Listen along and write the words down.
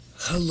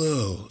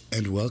Hello,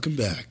 and welcome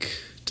back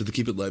to the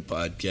Keep It Light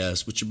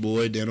podcast with your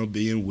boy, Daniel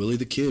B. and Willie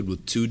the Kid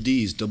with two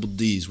D's, double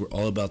D's. We're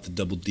all about the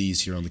double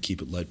D's here on the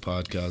Keep It Light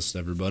podcast,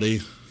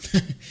 everybody.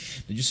 Did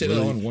you say Willie?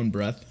 that all in one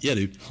breath? Yeah,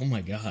 dude. Oh my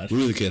god.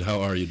 Willie the Kid,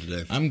 how are you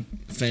today? I'm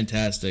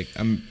fantastic.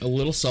 I'm a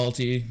little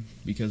salty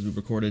because we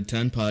recorded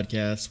 10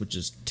 podcasts, which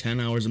is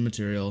 10 hours of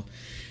material,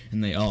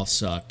 and they all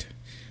sucked.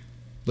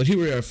 But here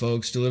we are,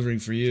 folks, delivering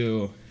for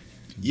you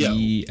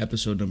the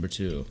episode number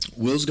 2.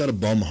 Will's got a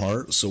bum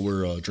heart, so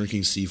we're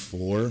drinking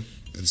C4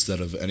 instead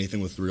of anything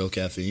with real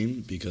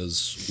caffeine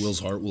because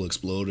Will's heart will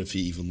explode if he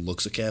even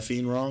looks at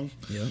caffeine wrong.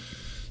 Yep.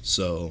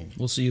 So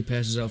We'll see who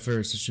passes out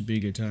first. It should be a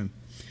good time.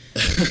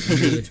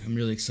 I'm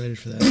really excited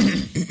for that.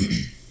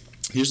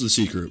 here's the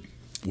secret.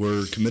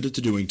 We're committed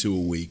to doing 2 a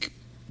week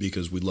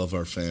because we love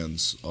our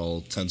fans, all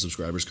 10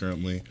 subscribers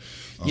currently.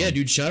 Yeah,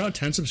 dude, shout out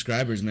 10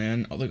 subscribers,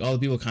 man. Like, all the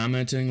people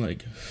commenting,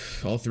 like,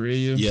 all 3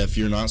 of you. Yeah, if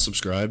you're not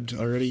subscribed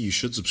already, you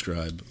should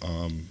subscribe.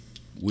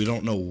 We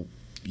don't know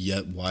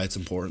yet why it's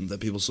important that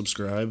people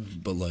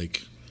subscribe, but,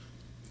 like...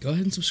 Go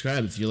ahead and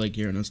subscribe if you like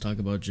hearing us talk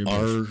about gibberish.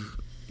 Our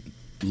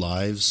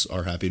lives,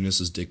 our happiness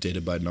is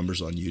dictated by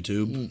numbers on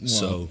YouTube,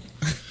 so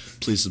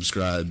please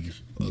subscribe.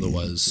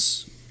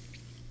 Otherwise,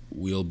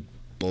 we'll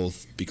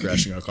both be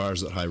crashing our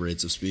cars at high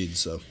rates of speed,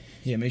 so...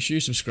 Yeah, make sure you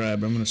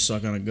subscribe. I'm going to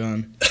suck on a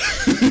gun.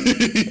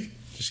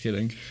 Just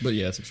kidding. But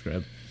yeah,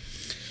 subscribe.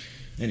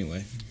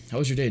 Anyway, how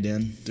was your day,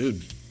 Dan?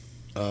 Dude,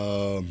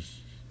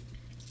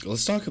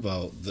 let's talk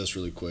about this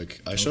really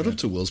quick. I showed up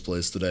to Will's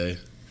place today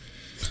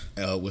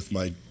with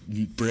my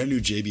brand new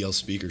JBL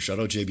speaker. Shout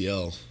out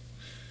JBL.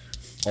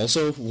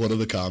 Also, one of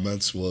the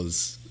comments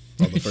was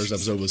on the first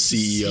episode was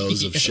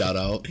CEOs of Shout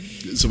Out.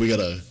 So we got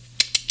to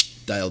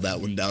dial that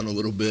one down a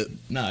little bit.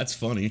 Nah, it's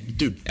funny.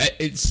 Dude.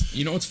 It's,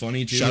 you know what's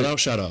funny, too? Shout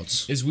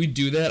outs. Is we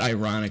do that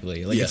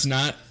ironically. Like, Yeah. It's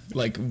not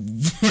like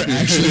we're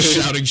actually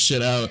shouting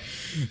shit out.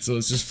 So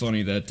it's just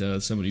funny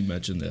that somebody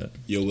mentioned that.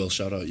 Yo, Will,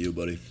 shout out you,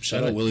 buddy. Shout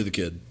Shout out out- Willie the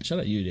Kid. Shout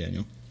out you,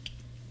 Daniel.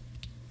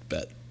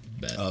 Bet.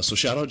 Bet. So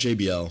shout out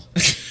JBL.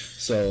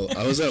 So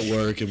I was at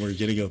work and we're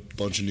getting a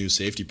bunch of new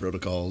safety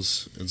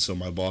protocols, and so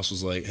my boss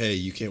was like, "Hey,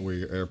 you can't wear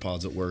your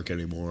AirPods at work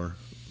anymore."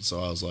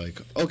 So I was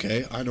like,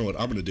 "Okay, I know what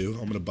I'm gonna do.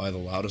 I'm gonna buy the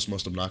loudest,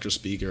 most obnoxious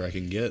speaker I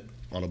can get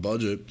on a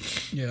budget,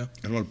 Yeah.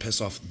 and I'm gonna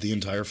piss off the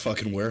entire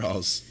fucking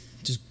warehouse."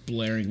 Just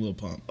blaring Lil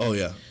Pump. Oh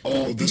yeah.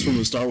 Oh, this one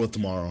we'll start with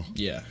tomorrow.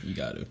 Yeah, you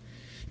got to.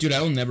 Dude,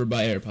 I will never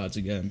buy AirPods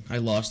again. I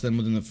lost them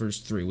within the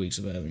first 3 weeks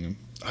of having them.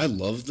 I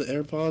love the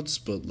AirPods,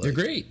 but like, They're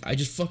great. I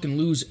just fucking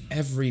lose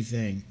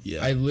everything.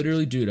 Yeah. I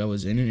literally, dude, I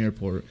was in an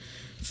airport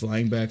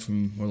flying back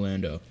from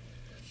Orlando.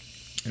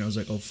 And I was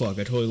like, oh, fuck,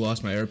 I totally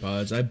lost my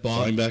AirPods. I bought...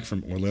 flying back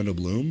from Orlando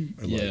Bloom.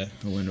 Or Yeah,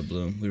 Orlando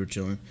Bloom. We were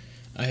chilling.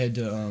 I had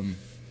to,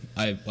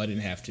 I didn't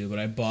have to, but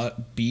I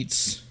bought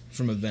Beats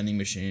from a vending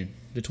machine.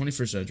 The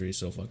 21st century is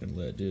so fucking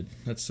lit, dude.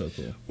 That's so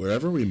cool.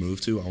 Wherever we move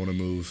to, I want to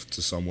move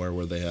to somewhere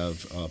where they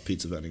have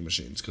pizza vending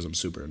machines because I'm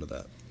super into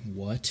that.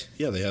 What?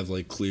 Yeah, they have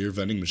like clear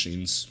vending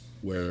machines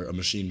where a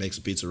machine makes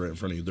a pizza right in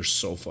front of you. They're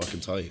so fucking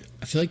tight.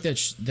 I feel like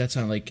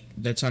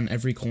that's on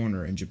every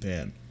corner in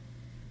Japan.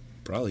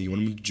 Probably. You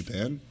want to move to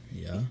Japan?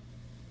 Yeah.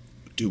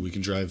 Dude, we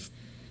can drive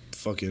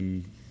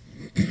fucking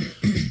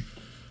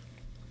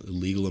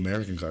illegal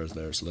American cars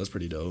there, so that's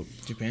pretty dope.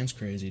 Japan's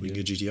crazy, We dude.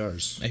 can get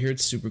GTRs. I hear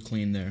it's super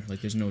clean there.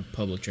 Like, there's no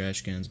public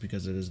trash cans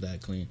because it is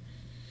that clean.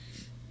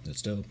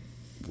 That's dope.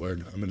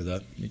 Word, I'm into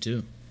that. Me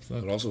too.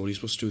 Fuck. But also, what are you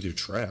supposed to do with your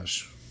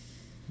trash?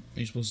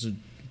 You're supposed to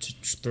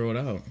throw it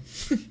out.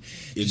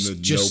 In the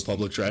just- no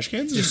public trash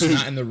cans? Just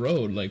not in the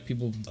road. Like,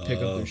 people pick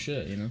up their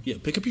shit, you know? Yeah,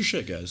 pick up your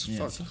shit, guys. Yeah,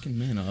 Fuck. fucking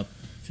man up.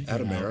 Figure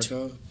At it out.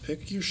 America,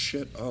 pick your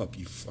shit up,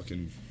 you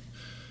fucking...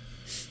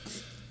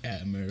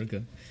 At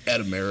America.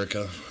 At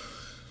America.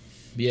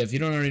 But yeah, if you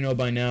don't already know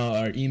by now,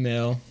 our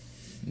email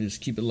is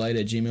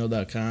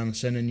keepitlight@gmail.com.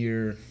 Send in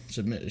your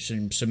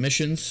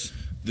submissions,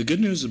 The good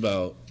news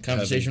about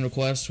conversation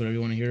requests, whatever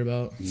you want to hear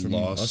about from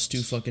lost- us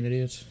two fucking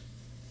idiots.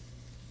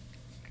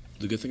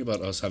 The good thing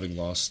about us having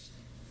lost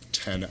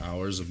 10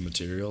 hours of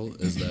material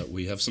is that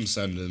we have some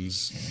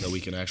send-ins that we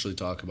can actually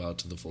talk about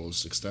to the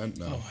fullest extent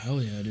now. Oh,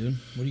 hell yeah, dude.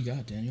 What do you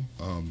got, Daniel?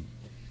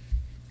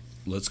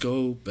 Let's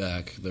go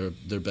back.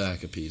 They're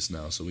back a piece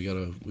now, so we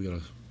gotta.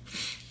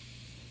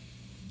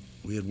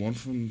 We had one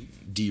from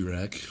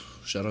D-Rec.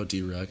 Shout out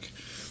D-Rec.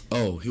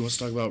 Oh, he wants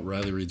to talk about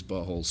Riley Reid's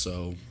butthole.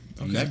 So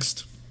Okay.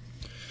 next,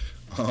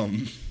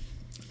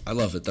 I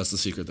love it. That's the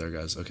secret there,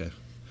 guys. Okay.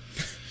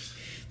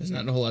 There's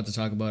not a whole lot to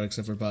talk about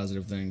except for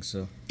positive things,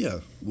 so... Yeah.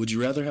 Would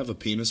you rather have a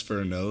penis for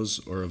a nose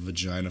or a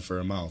vagina for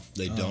a mouth?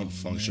 They Oh, don't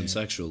function man.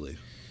 sexually.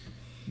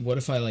 What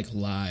if I, like,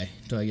 lie?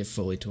 Do I get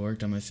fully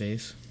torqued on my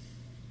face?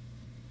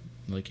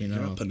 Like, you You're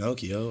know... not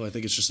Pinocchio. I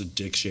think it's just a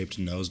dick-shaped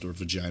nose or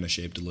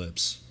vagina-shaped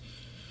lips.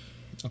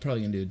 I'm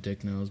probably gonna do a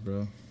dick nose,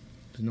 bro.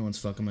 'Cause no one's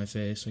fucking my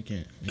face. I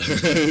can't.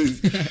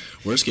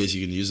 Worst case,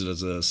 you can use it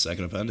as a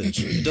second appendage.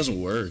 It doesn't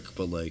work,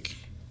 but like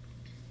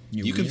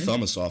you can weird?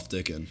 thumb a soft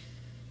dick in.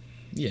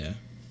 Yeah.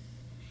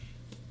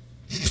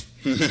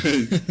 I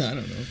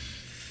don't know.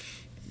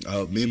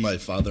 Me and my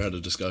father had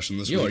a discussion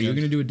this Yo, weekend. are you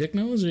gonna do a dick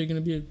nose, or are you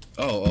gonna be a...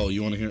 Oh,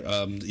 you want to hear?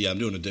 Yeah, I'm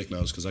doing a dick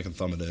nose because I can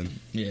thumb it in.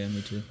 Yeah,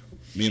 me too.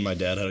 Me and my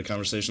dad had a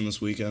conversation this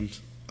weekend.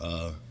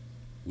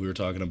 We were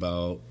talking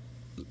about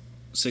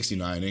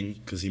 69ing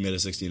because he made a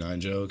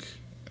 69 joke,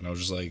 and I was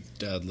just like,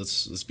 Dad,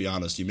 let's be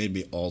honest. You made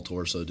me all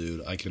torso,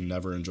 dude. I can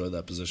never enjoy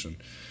that position.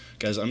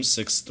 Guys, I'm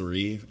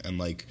 6'3", and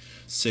like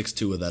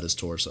 6'2" of that is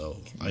torso.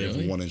 Really? I have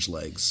 1-inch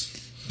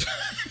legs.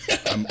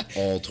 I'm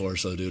all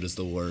torso, dude. It's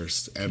the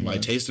worst. And my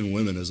taste in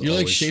women is You're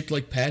always... like shaped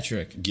like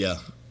Patrick. Yeah.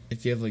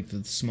 If you have like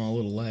the small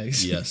little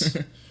legs. Yes.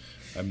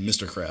 I'm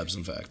Mr. Krabs,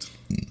 in fact.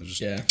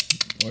 Yeah,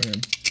 or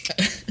him.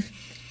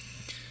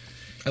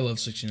 I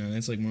love 69.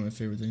 That's like one of my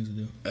favorite things to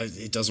do.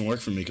 It doesn't work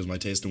for me because my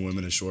taste in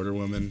women is shorter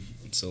women.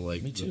 So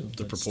like Me too.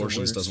 the That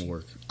proportions still works. doesn't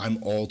work.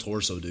 I'm all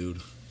torso,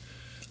 dude.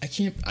 I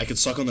can't... I could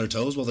suck on their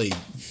toes while they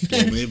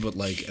blow me, but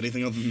like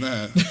anything other than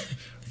that,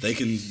 they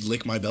can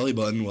lick my belly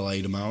button while I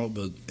eat them out,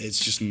 but it's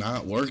just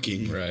not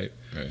working. Right.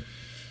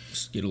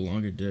 Just get a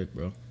longer dick,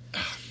 bro.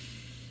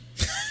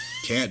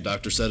 Can't.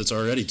 Doctor said it's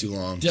already too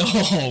long.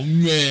 Oh,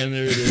 man,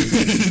 there it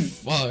is.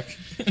 Fuck.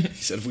 He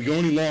said if we go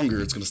any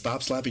longer, it's going to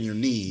stop slapping your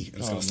knee, and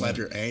it's going to slap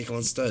man. your ankle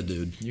instead,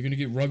 dude. You're gonna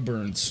get rug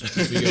burns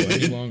if you go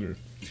any longer.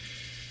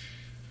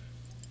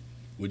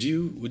 Would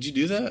you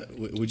do that?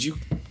 Would you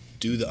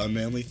do the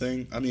unmanly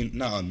thing? I mean,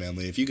 not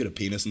unmanly. If you get a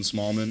penis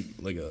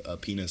ensmallment, like a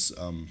penis,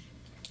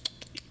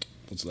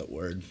 what's that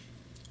word?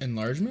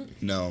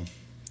 Enlargement? No,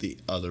 the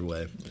other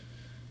way.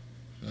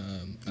 I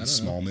don't know.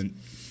 Ensmallment.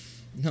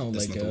 No,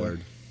 That's like not the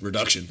word.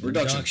 Reduction.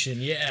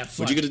 Yeah. Fuck.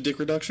 Would you get a dick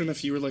reduction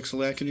if you were like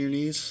slacking your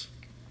knees?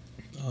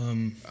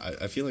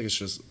 I feel like it's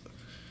just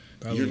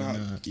Probably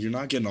you're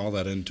not getting all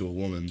that into a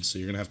woman, so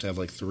you're gonna have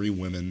like 3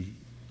 women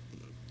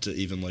to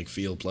even like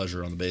feel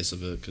pleasure on the base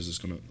of it because it's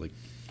gonna like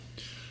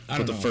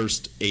put the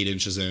first 8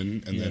 inches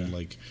in and then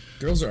like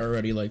girls are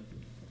already like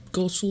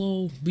go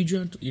slow, be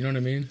gentle. You know what I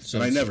mean? So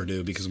and I never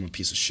do because I'm a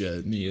piece of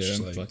shit. Me either. It's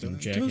I'm like, fucking go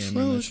jackhammering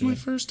slow. that It's my shit.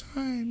 first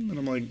time, and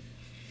I'm like,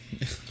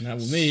 not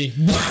with me.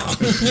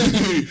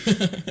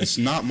 it's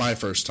not my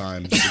first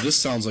time. So this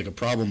sounds like a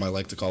problem I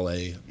like to call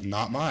a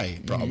not my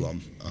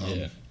problem.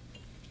 Yeah.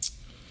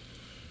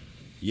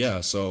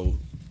 Yeah, so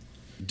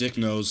Dick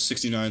knows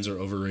 69s are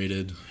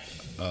overrated.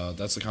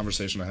 That's the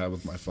conversation I had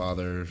with my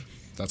father.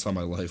 That's how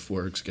my life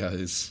works,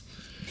 guys.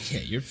 Yeah,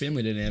 your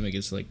family dynamic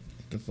is like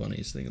the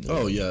funniest thing in the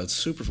world. Oh, yeah, it's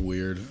super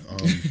weird.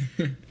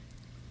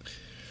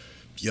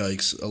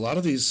 Yikes. A lot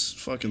of these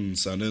fucking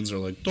send-ins are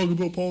like, talk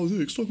about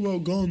politics, talk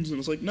about guns. And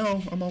it's like,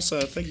 no, I'm all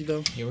set. Thank you,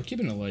 though. Yeah, we're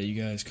keeping it light, you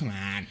guys. Come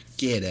on.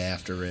 Get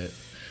after it.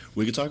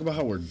 We could talk about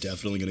how we're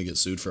definitely going to get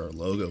sued for our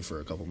logo for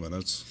a couple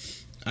minutes.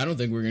 I don't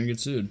think we're gonna get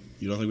sued.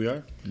 You don't think we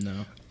are?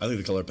 No. I think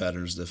the color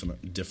pattern is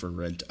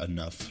different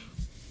enough.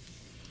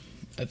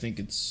 I think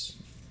it's...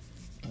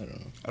 I don't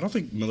know. I don't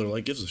think Miller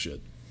Lite gives a shit,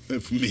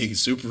 if I'm being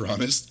super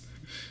honest.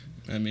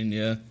 I mean,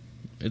 yeah.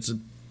 It's a...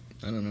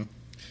 I don't know.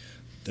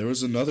 There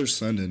was another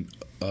send-in.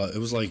 It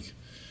was like...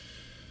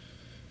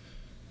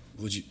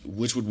 Which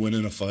would win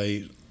in a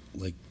fight?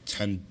 Like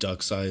 10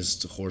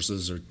 duck-sized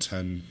horses or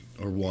 10...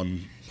 Or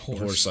one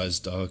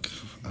horse-sized duck.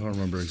 I don't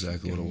remember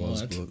exactly what it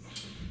was, but...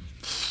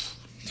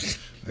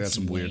 I got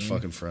some weird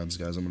fucking friends,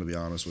 guys. I'm going to be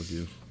honest with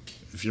you.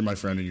 If you're my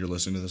friend and you're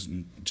listening to this,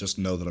 just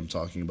know that I'm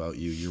talking about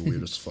you. You're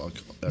weird as fuck.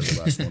 Every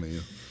last one of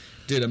you.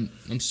 Dude,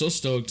 I'm so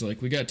stoked. Like,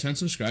 we got 10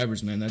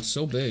 subscribers, man. That's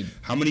so big.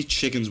 How many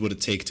chickens would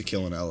it take to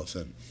kill an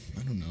elephant?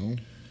 I don't know.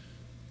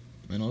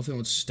 An elephant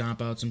would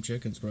stomp out some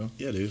chickens, bro.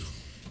 Yeah, dude.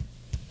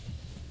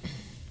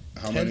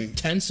 How many?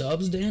 10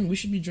 subs, Dan? We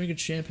should be drinking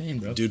champagne,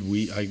 bro. Dude,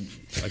 I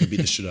could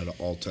beat the shit out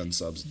of all 10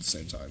 subs at the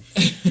same time.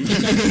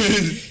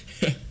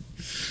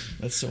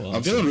 That's so awesome.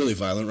 I'm feeling really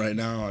violent right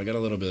now. I got a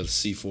little bit of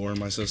C4 in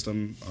my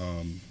system.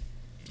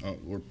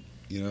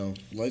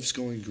 Life's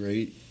going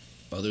great,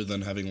 other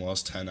than having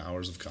lost 10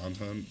 hours of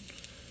content.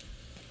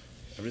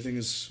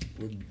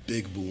 We're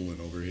big booling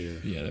over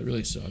here. Yeah, that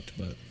really sucked,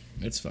 but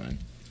it's fine.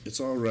 It's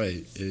all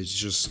right. It's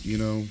just,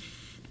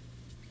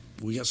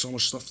 we got so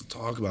much stuff to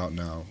talk about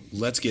now.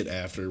 Let's get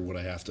after what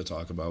I have to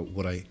talk about.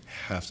 What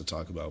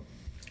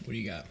do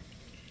you got?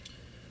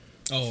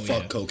 Oh,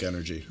 Fuck yeah. Coke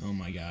Energy. Oh,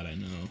 my God, I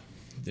know.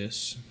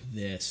 This,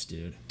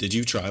 dude. Did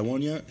you try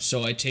one yet?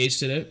 So I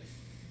tasted it.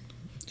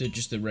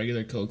 Just the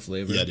regular Coke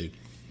flavor. Yeah, dude.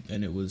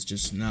 And it was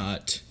just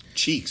not...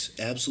 Cheeks.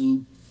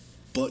 Absolute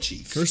butt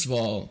cheeks. First of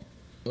all,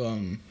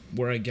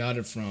 where I got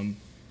it from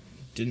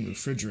didn't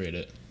refrigerate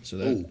it. So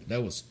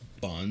that was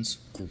buns.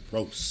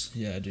 Gross.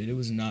 Yeah, dude, it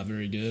was not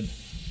very good.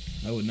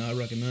 I would not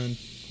recommend.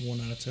 1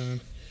 out of 10.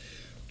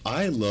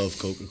 I love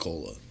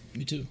Coca-Cola.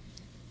 Me too.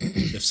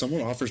 If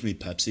someone offers me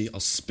Pepsi, I'll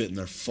spit in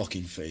their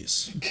fucking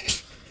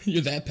face.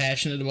 You're that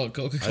passionate about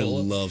Coca-Cola?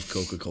 I love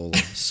Coca-Cola.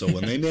 So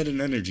when they made an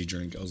energy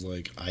drink, I was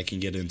like, I can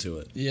get into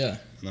it. Yeah.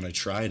 And then I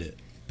tried it.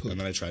 And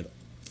then I tried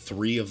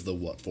 3 of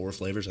the, 4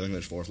 flavors? I think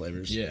there's 4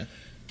 flavors. Yeah.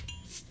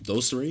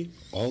 Those 3,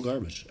 all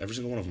garbage. Every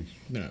single one of them.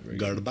 They're not very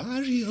good.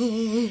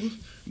 Garbaggio.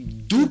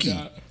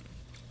 Dookie.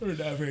 They're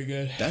not very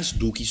good. That's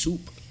Dookie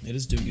soup. It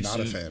is Dookie Not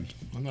soup. a fan.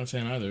 I'm not a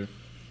fan either.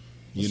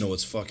 You know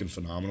what's fucking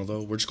phenomenal,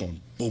 though? We're just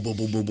going boom, boom,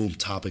 boom, boom, boom.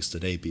 Topics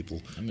today,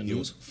 people. You know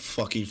what's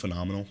fucking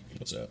phenomenal?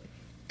 What's up?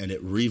 And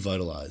it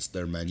revitalized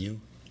their menu.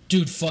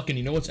 Dude, fucking,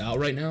 you know what's out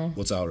right now?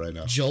 What's out right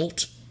now?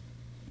 Jolt.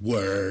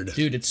 Word.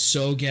 Dude, it's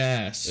so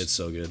gas. It's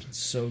so good. It's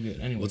so good.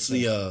 Anyway, what's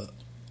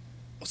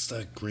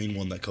that green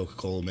one that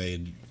Coca-Cola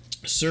made?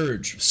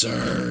 Surge.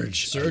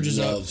 Surge Is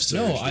out. Surge,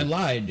 no, dude. I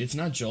lied. It's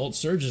not Jolt.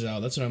 Surge is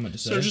out. That's what I meant to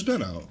say. Surge has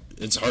been out.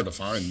 It's hard to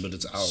find, but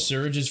it's out.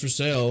 Surge is for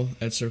sale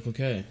at Circle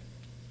K.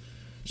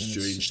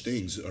 Strange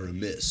things are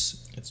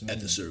amiss at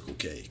the Circle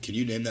K. Can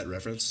you name that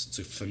reference? It's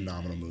a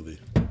phenomenal movie.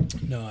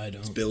 No, I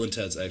don't. Bill and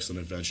Ted's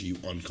Excellent Adventure, you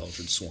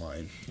uncultured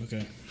swine.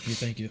 Okay.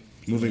 Thank you.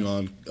 Moving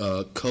on.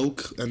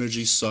 Coke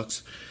Energy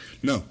sucks.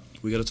 No,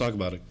 we got to talk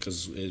about it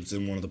because it's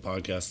in one of the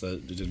podcasts that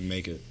it didn't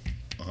make it.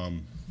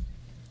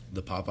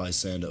 The Popeye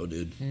Sando,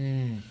 dude.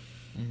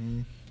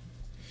 Mm-hmm.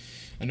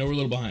 I know we're a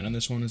little behind on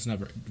this one. It's not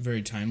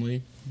very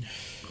timely.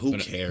 Who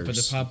cares? But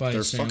the Popeye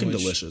They're sandwich fucking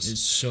delicious.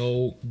 is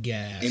so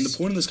gas. And the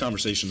point of this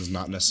conversation is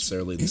not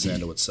necessarily the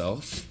Sando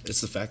itself.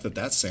 It's the fact that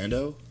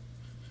Sando...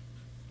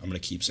 I'm going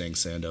to keep saying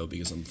Sando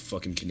because I'm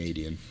fucking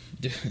Canadian.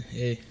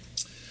 Hey.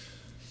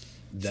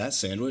 That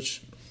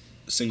sandwich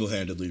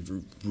single-handedly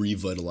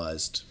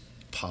revitalized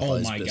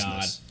Popeye's business.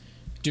 God.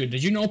 Dude,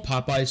 did you know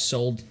Popeye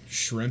sold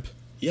shrimp?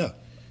 Yeah.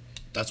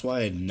 That's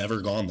why I'd never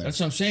gone there. That's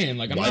what I'm saying.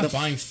 Like, I'm not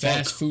buying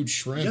fast food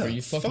shrimp. Yeah, Are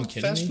you fucking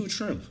kidding me? fast food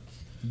shrimp.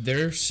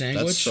 Their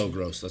sandwich... That's so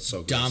gross.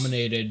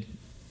 Dominated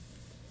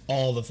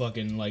all the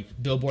fucking, like,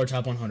 Billboard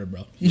Top 100,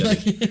 bro. Yeah,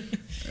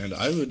 and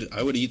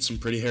I would eat some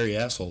pretty hairy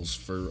assholes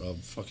for a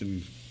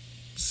fucking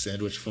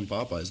sandwich from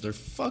Popeyes. They're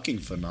fucking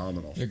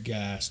phenomenal. They're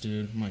gas,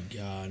 dude. Oh my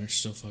God, they're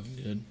so fucking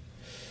good.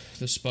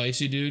 The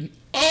spicy, dude.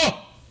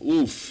 Oh!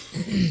 Oof.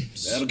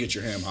 That'll get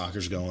your ham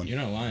hockers going. You're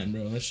not lying,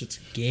 bro. That shit's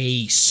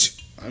gas.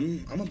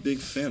 I'm a big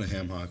fan of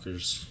ham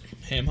hockers.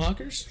 Ham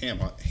hawkers? Ham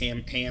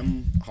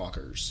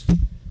hawkers.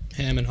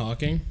 Ham and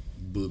hawking?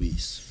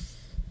 Boobies.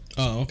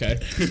 Oh, okay.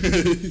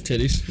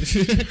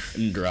 Titties.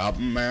 And drop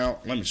them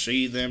out. Let me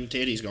see them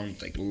titties. Gonna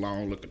take a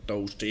long look at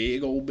those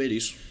big old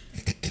bitties.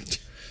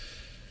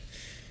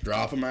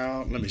 Drop them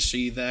out. Let me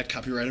see that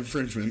copyright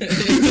infringement.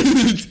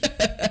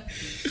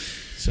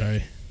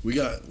 Sorry. We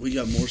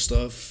got more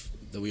stuff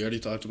that we already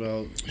talked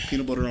about.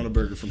 Peanut butter on a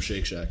burger from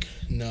Shake Shack.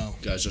 No.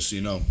 Guys, just so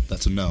you know,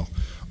 that's a no.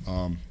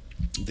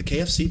 The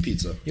KFC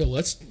pizza. Yo,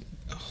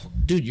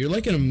 dude, you're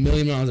like at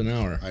 1,000,000 miles an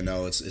hour. I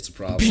know, it's a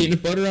problem.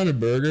 Peanut butter on a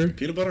burger?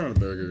 Peanut butter on a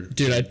burger.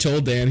 Dude, I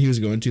told Dan he was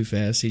going too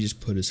fast. He just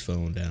put his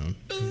phone down.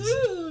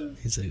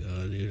 He's like,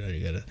 oh, dude,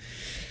 you gotta...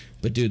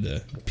 But, dude,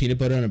 the peanut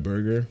butter on a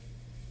burger...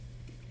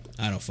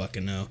 I don't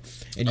fucking know.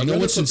 And you know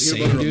what's insane,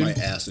 peanut butter dude? on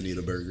my ass and eat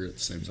a burger at the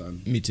same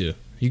time. Me too.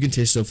 You can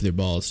taste stuff with your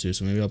balls, too,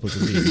 so maybe I'll put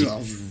some peanut.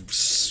 I'll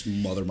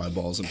smother my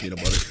balls in peanut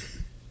butter.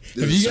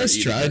 Have you guys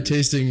tried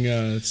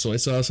tasting soy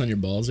sauce on your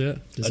balls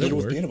yet? Does that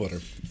work? With peanut butter.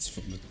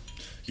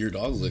 Your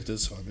dog licked it,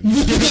 so I mean...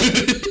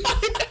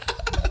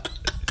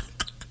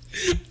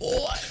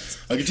 What?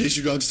 I can taste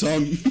your dog's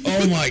tongue.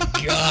 Oh my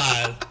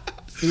God.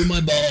 Through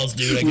my balls,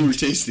 dude. We were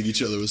tasting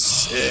each other. It was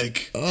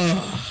sick.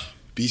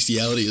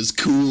 Bestiality is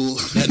cool.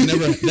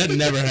 That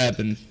never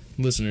happened,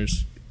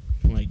 listeners.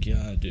 Oh my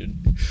God, dude.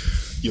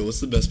 Yo,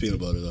 what's the best peanut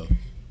butter though?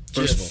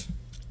 First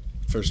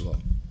of all,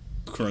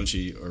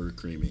 crunchy or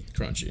creamy?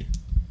 Crunchy.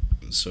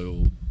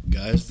 So,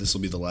 guys, this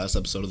will be the last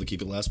episode of the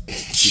Keep It Light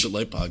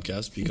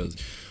podcast because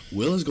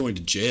Will is going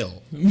to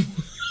jail.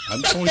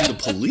 I'm calling the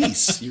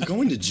police. You're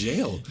going to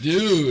jail,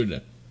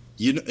 dude.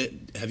 You know?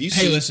 Have you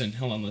seen? Hey, listen.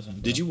 Hold on, listen.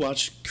 Bro. Did you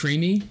watch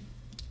creamy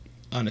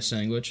on a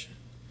sandwich,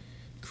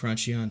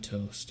 crunchy on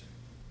toast,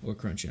 or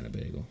crunchy on a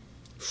bagel?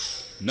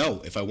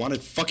 No. If I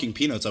wanted fucking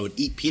peanuts, I would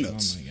eat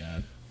peanuts. Oh my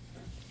God,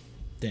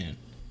 Dan.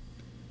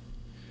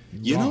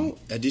 You know?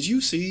 Did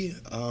you see?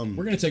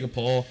 We're gonna take a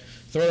poll.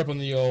 Throw it up on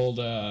the old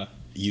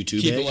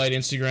YouTube. Keep It Light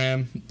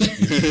Instagram,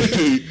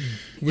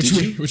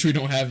 which we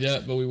don't have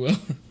yet, but we will.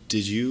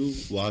 Did you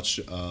watch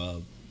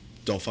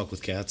Don't Fuck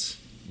with Cats?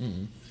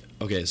 Mm-mm.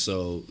 Okay,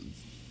 so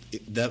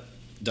that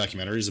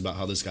documentary is about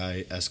how this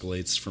guy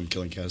escalates from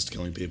killing cats to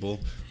killing people.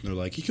 And they're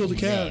like, he killed a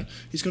cat. God.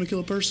 He's going to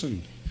kill a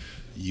person.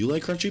 You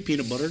like crunchy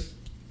peanut butter?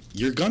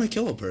 You're going to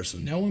kill a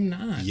person. No, I'm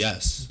not.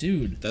 Yes.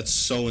 Dude. That's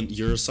so...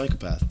 You're a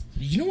psychopath.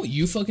 You know what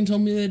you fucking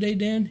told me the other day,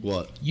 Dan?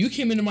 What? You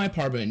came into my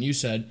apartment and you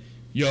said,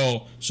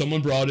 yo,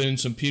 someone brought in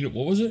some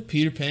what was it?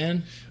 Peter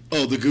Pan?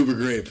 Oh, the Goober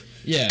Grape.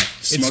 Yeah.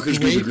 Smucker's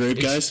Goober Grape,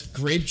 guys?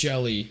 Grape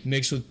jelly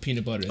mixed with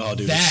peanut butter. Oh,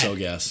 dude, it's so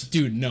gas.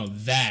 Dude, no,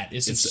 that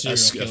is some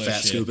serial killer a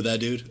fat shit. Scoop of that,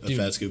 dude? A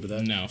fat scoop of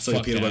that? No, it's fuck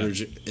like peanut that.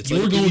 butter. It's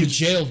You're like going to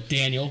jail,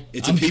 Daniel.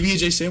 It's a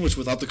PB&J sandwich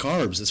without the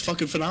carbs. It's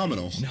fucking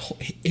phenomenal. No,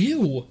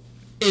 ew.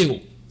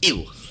 Ew.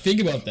 Ew. Think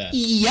about that.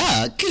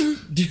 Yuck.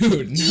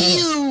 Dude, no.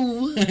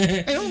 Ew.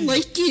 I don't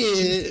like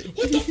it.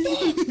 What the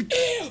fuck?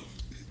 Ew.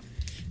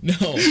 No.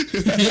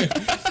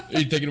 Are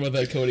you thinking about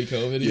that Cody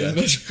Co video?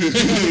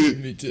 Yeah.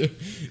 Me too.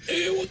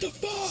 Ew, what the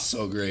fuck?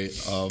 So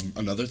great.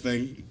 Another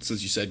thing,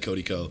 since you said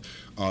Cody Co,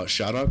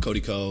 shout out Cody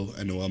Co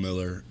and Noel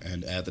Miller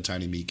and at the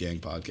Tiny Meat Gang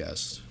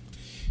podcast.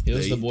 Yeah,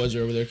 those are the boys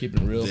are over there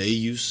keeping it real.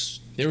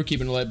 They were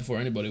keeping it light before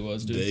anybody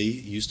was, dude. They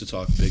used to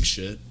talk big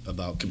shit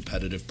about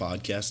competitive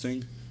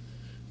podcasting.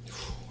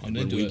 I'm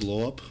when into we it.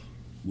 blow up,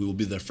 we will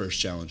be their first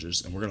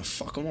challengers, and we're going to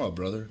fuck them up,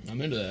 brother.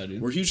 I'm into that,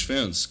 dude. We're huge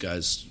fans,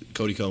 guys.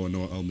 Cody Coe and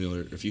Noel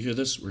Mueller. If you hear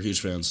this, we're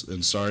huge fans.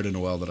 And sorry to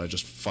Noel that I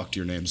just fucked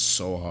your name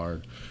so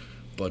hard.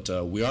 But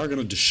we are going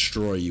to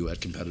destroy you at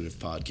competitive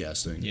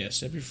podcasting. Yeah,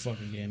 step your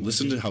fucking game.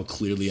 Listen to how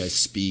clearly I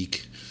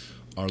speak.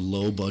 Our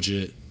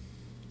low-budget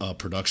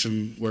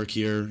production work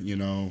here, you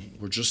know,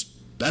 we're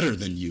just better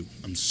than you.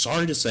 I'm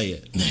sorry to say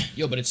it.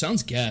 Yo, but it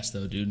sounds gas,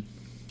 though, dude.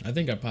 I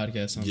think our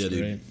podcast sounds great.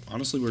 Dude.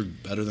 Honestly, we're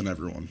better than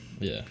everyone.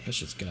 Yeah, that's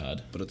just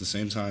God. But at the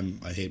same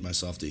time, I hate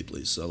myself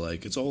deeply. So,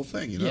 like, it's a whole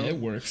thing, you know? Yeah, it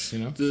works, you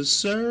know? The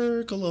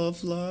circle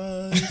of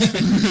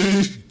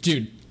life.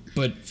 Dude,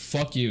 but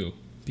fuck you.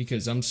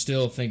 Because I'm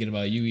still thinking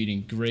about you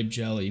eating grape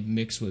jelly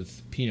mixed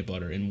with peanut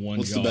butter in one jar.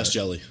 What's the best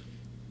jelly?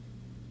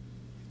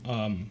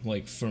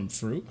 Like from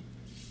fruit?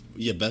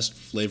 Yeah, best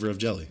flavor of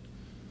jelly.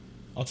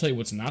 I'll tell you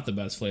what's not the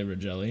best flavor of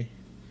jelly.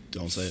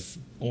 Don't say it.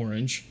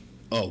 Orange.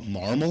 Oh,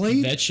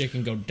 marmalade? That shit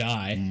can go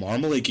die.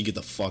 Marmalade can get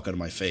the fuck out of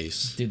my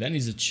face. Dude, that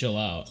needs to chill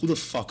out. Who the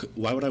fuck?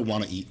 Why would I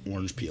want to eat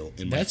orange peel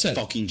in my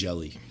fucking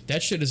jelly?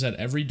 That shit is at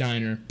every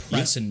diner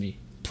pressing me.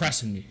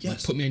 Pressing me. Yes.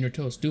 Like, put me on your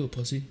toast. Do it,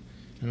 pussy.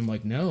 And I'm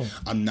like, no.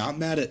 I'm not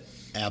mad at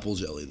apple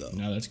jelly, though.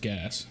 No, that's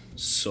gas.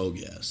 So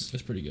gas.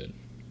 That's pretty good.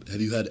 Have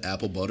you had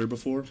apple butter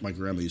before? My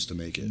grandma used to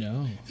make it.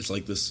 No. It's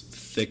like this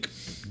thick,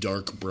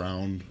 dark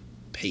brown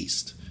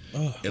paste.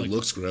 Ugh, it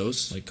looks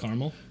gross. Like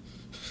caramel?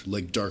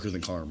 Like darker than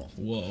caramel.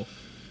 Whoa.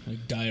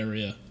 Like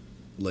diarrhea.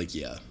 Like,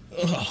 yeah.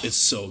 Ugh. It's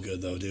so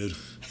good, though, dude.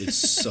 It's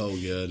so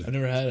good. I've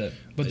never had it.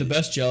 But the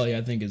best jelly,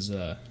 I think, is...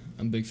 I'm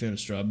a big fan of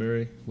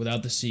strawberry.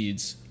 Without the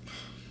seeds,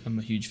 I'm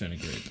a huge fan of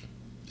grape.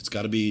 It's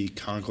got to be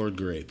Concord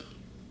grape.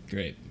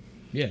 Grape.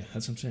 Yeah,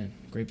 that's what I'm saying.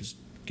 Grape is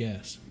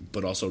gas.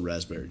 But also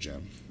raspberry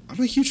jam. I'm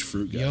a huge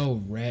fruit guy.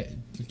 Yo,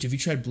 have you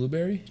tried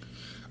blueberry?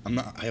 I'm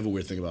not. I have a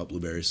weird thing about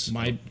blueberries.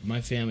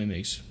 My family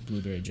makes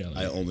blueberry jelly.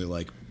 I only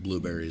like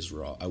blueberries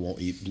raw. I won't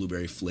eat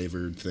blueberry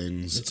flavored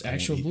things. It's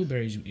actual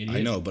blueberries, you idiot.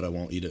 I know, but I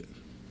won't eat it.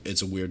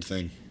 It's a weird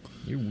thing.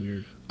 You're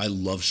weird. I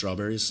love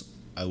strawberries.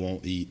 I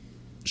won't eat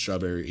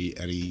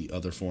any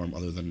other form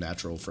other than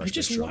natural fresh. I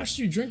just watched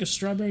you drink a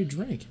strawberry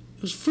drink.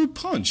 It was fruit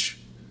punch.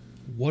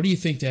 What do you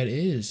think that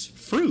is?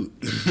 Fruit.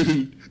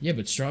 Yeah,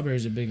 but strawberry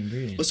is a big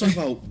ingredient. Let's talk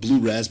about blue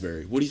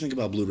raspberry. What do you think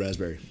about blue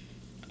raspberry?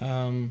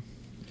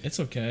 It's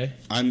okay.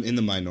 I'm in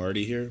the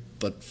minority here,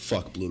 but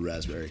fuck blue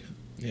raspberry.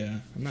 Yeah,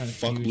 I'm not a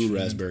fuck huge blue fan.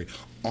 raspberry.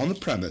 On the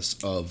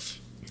premise of,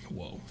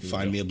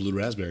 find me a blue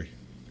raspberry.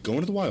 Go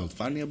into the wild.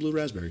 Find me a blue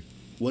raspberry.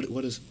 What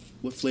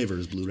flavor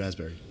is blue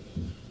raspberry?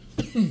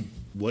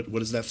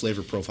 What is that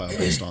flavor profile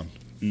based on?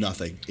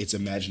 Nothing. It's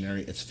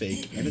imaginary. It's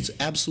fake, and it's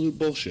absolute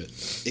bullshit.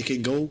 It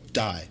can go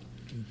die.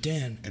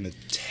 Dan. And a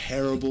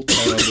terrible,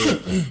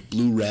 terrible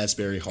blue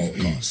raspberry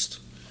holocaust.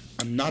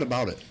 I'm not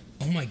about it.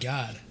 Oh my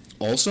god.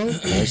 Also.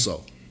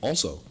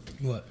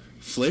 What?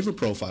 Flavor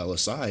profile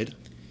aside,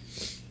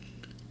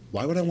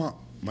 why would I want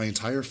my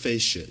entire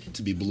face shit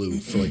to be blue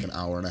for like an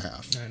hour and a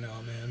half? I know,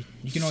 man.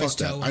 You can always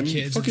tell when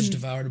kids have just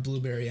devoured a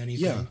blueberry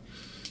anything. Yeah.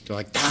 They're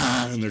like,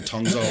 and their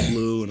tongue's all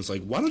blue, and it's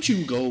like, why don't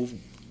you go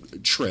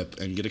trip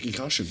and get a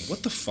concussion?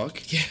 What the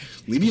fuck? Yeah.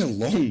 Leave me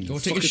alone. Go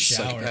take a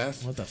shower.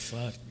 Psychopath. What the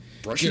fuck?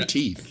 Brush your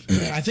teeth.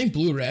 I think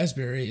blue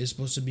raspberry is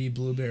supposed to be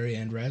blueberry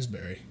and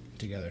raspberry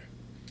together.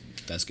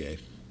 That's gay.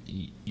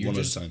 You're one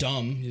just at a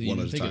time. dumb. You one didn't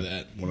at a think time. of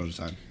that. One at a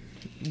time.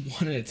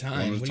 One at a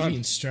time. What do you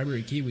mean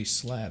strawberry kiwi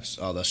slaps?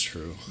 Oh, that's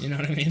true. You know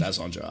what I mean? That's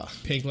on jaw.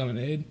 Pink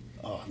lemonade.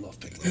 Oh, I love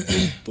pink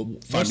lemonade.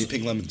 But find me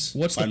pink lemons.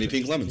 Find me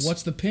pink lemons.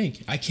 What's the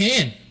pink? I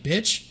can,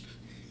 bitch.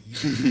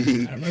 I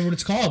don't remember what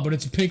it's called, but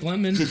it's a pink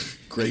lemon.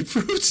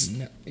 Grapefruits?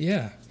 No,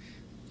 yeah.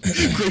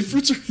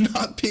 Grapefruits are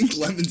not pink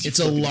lemons. It's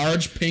a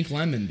large pink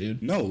lemon,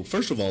 dude. No,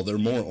 first of all, they're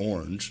more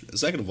orange.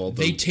 Second of all,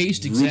 they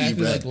taste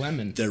exactly like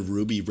lemon. They're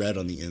ruby red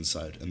on the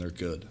inside, and they're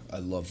good. I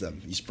love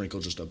them. You sprinkle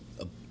just a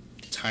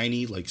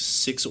tiny, like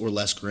 6 or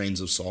less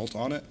grains of salt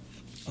on it.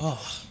 Oh.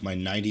 My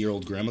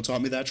 90-year-old grandma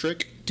taught me that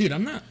trick. Dude,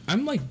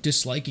 I'm like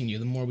disliking you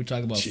the more we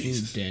talk about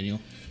food, Daniel.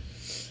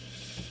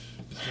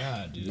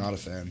 God, dude. Not a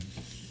fan.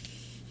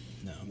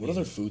 No. What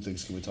other food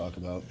things can we talk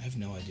about? I have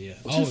no idea.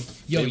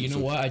 What's you know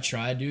what I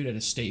tried, dude, at a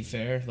state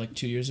fair like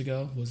 2 years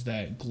ago? Was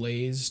that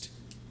glazed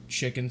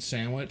chicken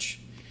sandwich.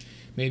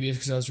 Maybe it's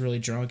because I was really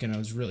drunk and I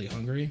was really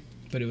hungry,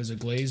 but it was a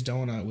glazed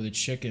donut with a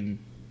chicken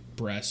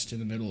breast in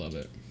the middle of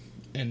it.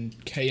 And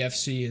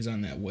KFC is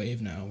on that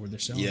wave now where they're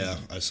selling it.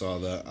 I saw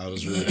that. I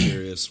was really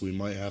curious. We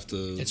might have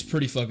to... It's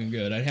pretty fucking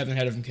good. I haven't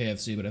had it from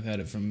KFC, but I've had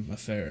it from a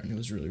fair, and it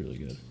was really, really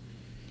good.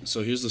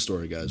 So here's the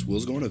story, guys.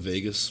 Will's going to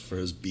Vegas for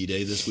his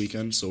B-Day this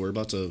weekend, so we're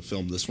about to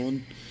film this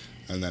one,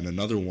 and then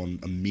another one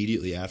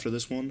immediately after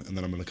this one, and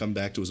then I'm going to come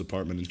back to his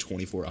apartment in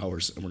 24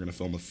 hours, and we're going to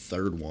film a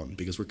third one,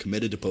 because we're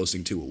committed to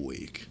posting 2 a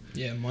week.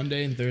 Yeah,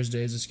 Monday and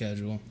Thursday is the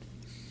schedule.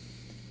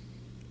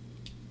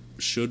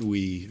 Should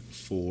we,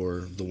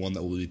 for the one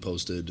that will be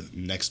posted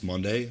next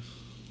Monday,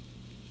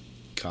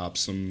 cop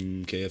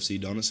some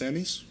KFC donut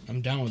Sammys?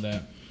 I'm down with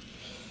that.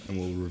 and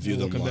we'll review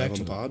them come live back on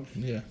to pod.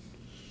 Yeah,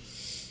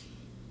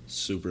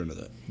 Super into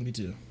that. me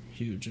too.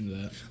 Huge into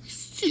that.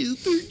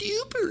 Super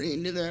duper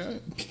into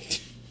that.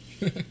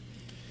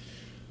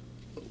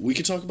 We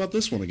could talk about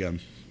this one again.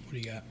 What do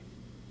you got?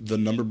 The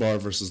number bar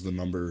versus the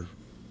number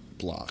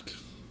block.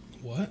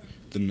 What?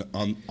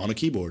 On a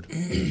keyboard.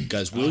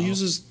 Guys, Will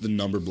uses the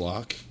number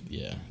block.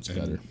 Yeah, it's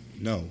better.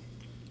 No.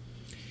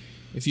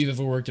 If you've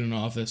ever worked in an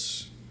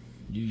office,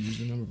 you use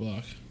the number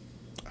block.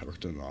 I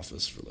worked in an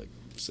office for like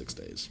 6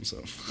 days,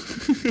 so.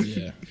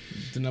 Yeah,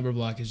 the number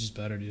block is just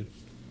better, dude.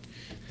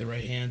 The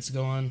right hands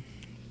go on.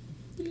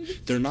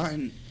 They're not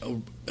in.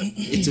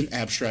 It's an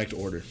abstract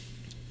order.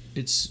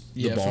 It's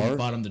The bar from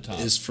bottom to top.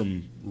 is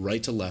from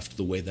right to left,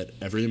 the way that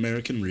every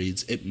American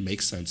reads. It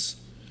makes sense.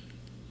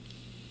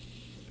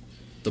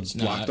 The It's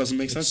block not. doesn't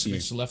make sense to me.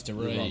 It's left to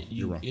You're right. wrong. You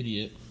You're wrong.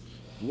 idiot.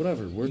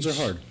 Whatever. Words are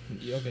hard.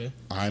 Okay,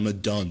 I'm a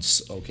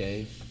dunce.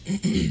 Okay.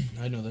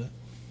 I know that.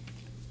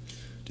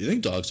 Do you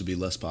think dogs would be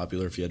less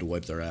popular if you had to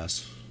wipe their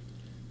ass?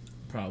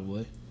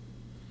 Probably.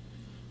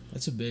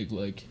 That's a big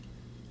like,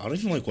 I don't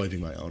even like wiping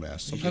my own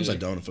ass. Sometimes I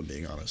either. don't, if I'm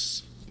being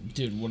honest.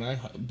 dude. When I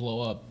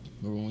blow up,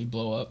 or when we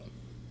blow up,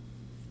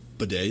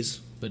 Bidets?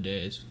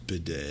 bidets.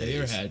 Bidets. Have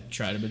you ever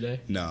tried a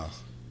bidet? No.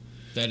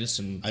 That is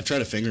some. I've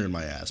tried a finger in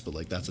my ass, but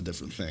like that's a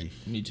different thing.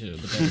 Me too,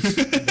 but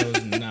that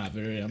was not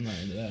very. I'm not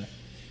into that.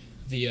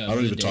 I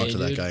don't even talk to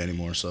that guy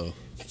anymore, so.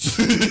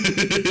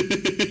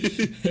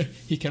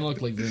 He kind of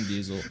looked like Vin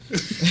Diesel.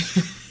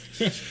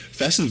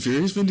 Fast and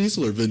Furious Vin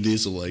Diesel or Vin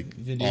Diesel like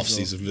Vin Diesel.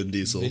 off-season Vin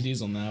Diesel? Vin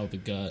Diesel now with the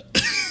gut.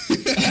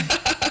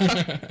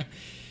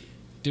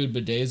 Dude,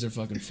 bidets are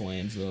fucking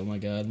flames, though. Oh my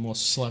god,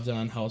 most slept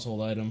on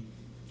household item.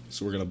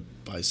 So we're gonna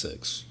buy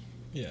 6.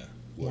 Yeah,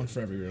 What? one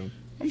for every room.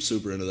 I'm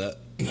super into that.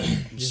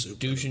 I'm Just super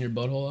douching your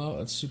butthole out.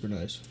 That's super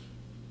nice.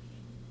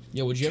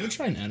 Yo, would you ever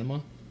try an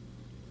enema?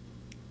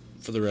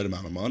 for the right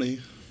amount of money.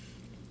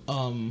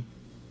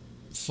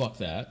 Fuck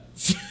that.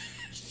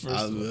 First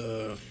of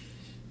all,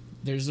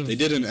 there's a. They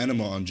did an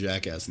enema on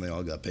Jackass, and they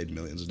all got paid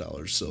millions of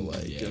dollars. So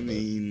like, Yeah, I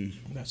mean,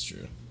 That's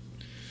true.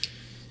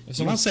 If I'm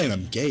someone not saying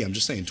I'm gay. I'm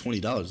just saying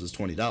 $20 is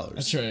 $20.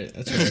 That's right.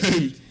 That's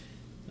right.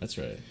 That's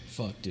right.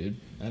 Fuck, dude.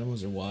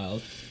 Animals are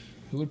wild.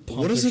 Who would pump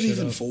What is their it shit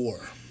even up?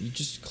 for? You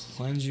just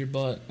cleanse your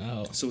butt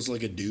out. So it's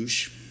like a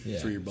douche Yeah,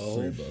 for your For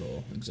butthole. your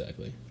butthole,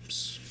 exactly.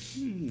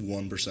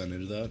 1%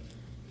 into that.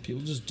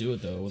 People just do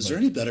it though. Is there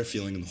any better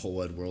feeling in the whole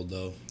wide world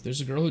though?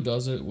 There's a girl who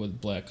does it with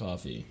black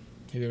coffee.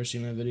 Have you ever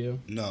seen that video?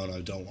 No,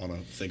 I don't want to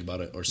think about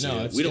it or say No, it.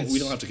 it's- We don't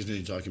it's- have to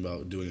continue talking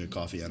about doing a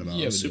coffee enema. Yeah,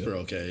 I'm we super do.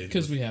 okay.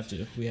 Because we have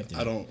to. We have to.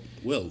 I don't.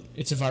 Will.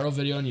 It's a viral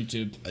video on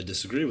YouTube. I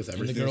disagree with And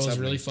everything. the girl that's is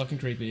really happening. fucking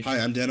creepy. Hi,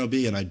 I'm Dan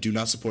O'B, and I do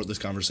not support this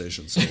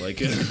conversation. So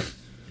like,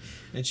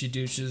 And she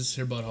douches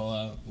her butthole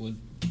out with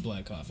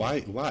black coffee.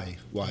 why?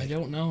 I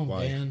don't know,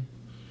 Why? man.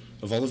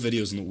 Of all the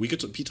videos, we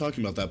could be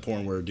talking about that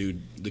porn where a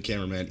dude, the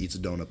cameraman, eats a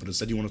donut, but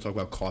instead you want to talk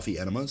about coffee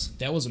enemas.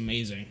 That was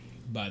amazing,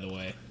 by the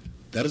way.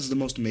 That is the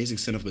most amazing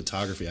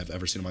cinematography I've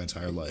ever seen in my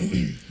entire life.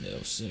 Yeah, that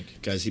was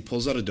sick. Guys, he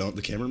pulls out a donut.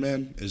 The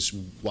cameraman is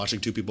watching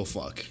 2 people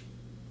fuck,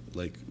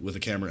 like with a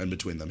camera in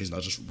between them. He's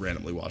not just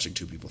randomly watching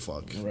 2 people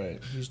fuck. Right.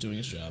 He's doing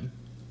his job.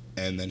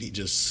 And then he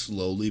just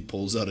slowly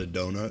pulls out a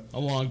donut, A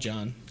long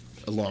John.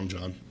 a Long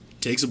John,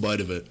 takes a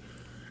bite of it,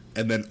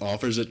 and then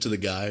offers it to the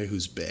guy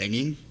who's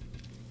banging.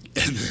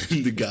 And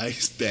then the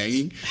guy's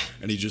banging,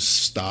 and he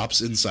just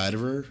stops inside of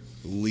her,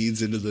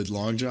 leans into the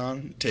Long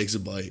John, takes a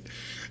bite.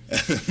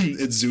 And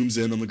it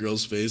zooms in on the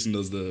girl's face and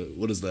does the,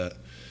 what is that?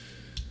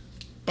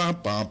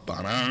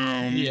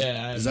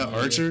 Yeah. Is that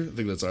Archer? I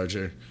think that's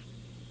Archer.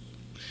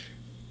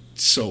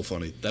 So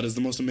funny. That is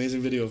the most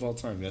amazing video of all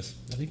time, yes.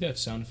 I think that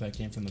sound effect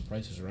came from The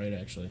Price is Right,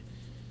 actually.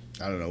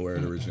 I don't know where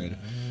it originated.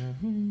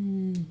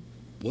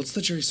 What's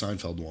the Jerry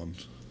Seinfeld one?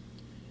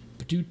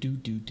 Do do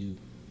do do.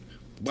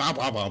 Wow,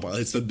 wow, wow, wow.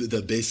 It's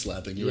the bass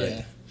slapping, you're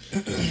Yeah.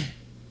 right.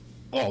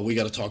 Oh, we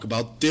got to talk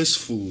about this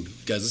food.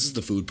 Guys, this is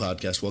the food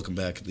podcast. Welcome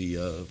back. Keep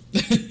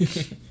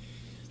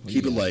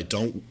it light.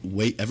 Don't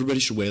wait. Everybody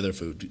should weigh their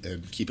food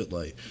and keep it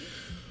light.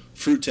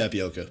 Fruit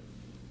tapioca.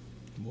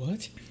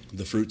 What?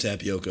 The fruit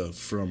tapioca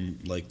from,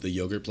 like, the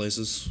yogurt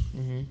places.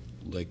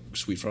 Mm-hmm. Like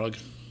Sweet Frog.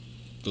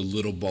 The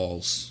little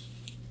balls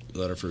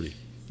that are fruity.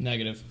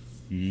 Negative.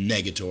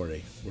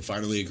 Negatory. We're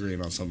finally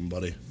agreeing on something,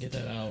 buddy. Get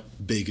that out.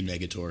 Big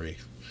negatory.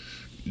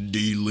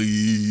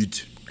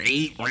 Delete.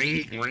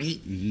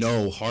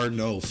 No, hard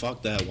no.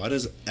 Fuck that. Why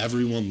does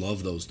everyone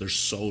love those? They're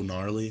so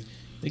gnarly.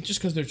 I think just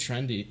because they're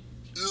trendy.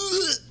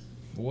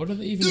 What are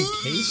they even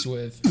encased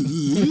with?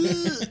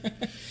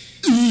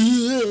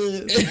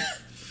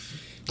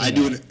 I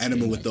do an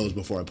enema with those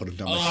before I put them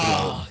down my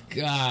Oh,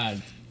 throat.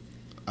 God.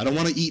 I don't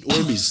want to eat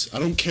Orbeez. I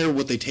don't care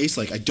what they taste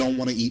like. I don't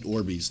want to eat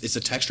Orbeez. It's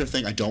a texture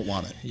thing. I don't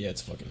want it. Yeah,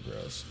 it's fucking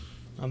gross.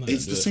 I'm not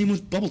It's gonna the do same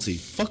with bubble tea.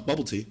 Fuck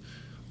bubble tea.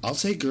 I'll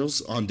take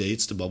girls on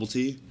dates to bubble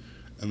tea,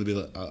 and they'll be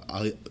like,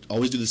 I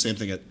always do the same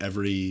thing at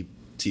every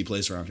tea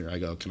place around here. I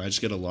go, can I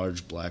just get a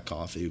large black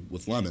coffee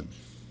with lemon?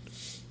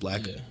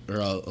 Black, Yeah. or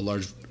a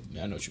large,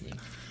 Yeah, I know what you mean.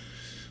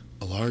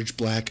 a large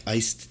black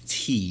iced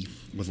tea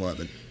with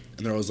lemon.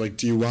 And they're always like,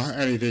 do you want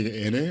anything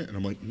in it? And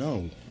I'm like,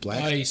 no,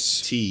 black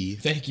Ice. tea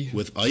Thank you.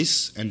 with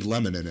ice and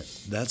lemon in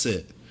it. That's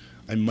it.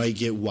 I might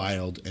get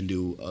wild and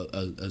do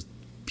a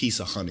piece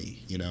of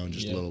honey, and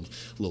just a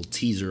little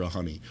teaser of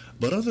honey.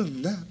 But other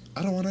than that,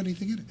 I don't want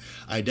anything in it.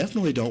 I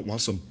definitely don't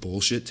want some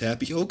bullshit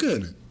tapioca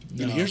in it.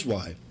 No. And here's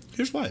why.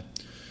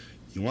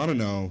 You want to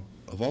know,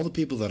 of all the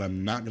people that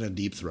I'm not going to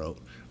deep throat,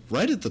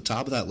 right at the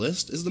top of that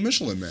list is the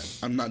Michelin Man.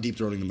 I'm not deep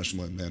throating the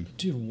Michelin Man.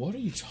 Dude, what are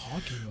you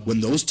talking about?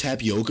 When those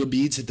tapioca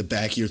beads hit the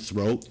back of your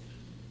throat,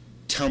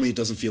 tell me it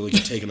doesn't feel like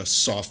you're taking a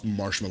soft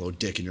marshmallow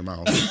dick in your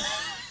mouth.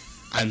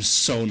 I'm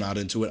so not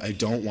into it. I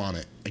don't want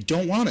it. I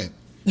don't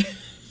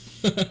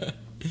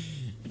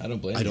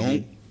blame you. I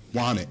don't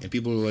want it. And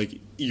people are like,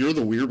 you're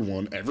the weird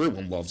one.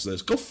 Everyone loves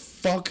this. Go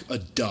fuck a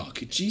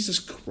duck. Jesus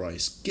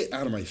Christ. Get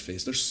out of my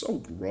face. They're so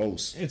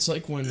gross. It's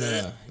like when,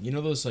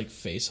 those, like,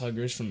 face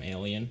huggers from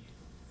Alien?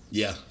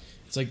 Yeah.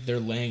 It's like they're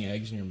laying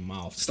eggs in your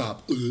mouth.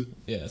 Stop.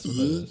 Yeah, that's what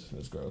that is.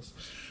 That's gross.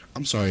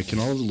 I'm sorry. Can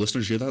all the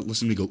listeners hear that?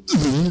 Listen to me go,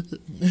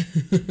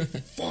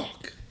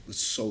 fuck. It's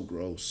so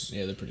gross.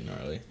 Yeah, they're pretty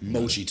gnarly.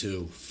 Mochi,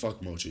 too.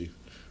 Fuck mochi.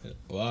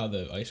 Wow,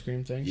 the ice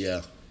cream thing?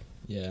 Yeah.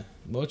 Yeah.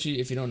 Mochi,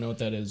 if you don't know what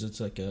that is, it's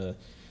like a...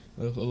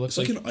 It looks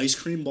like an ice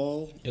cream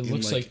ball. It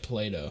looks like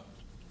Play-Doh.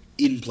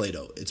 In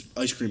Play-Doh. It's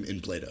ice cream in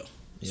Play-Doh.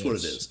 That's what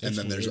it is. And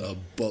then there's weird.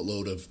 a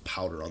buttload of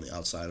powder on the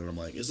outside. And I'm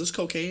like, is this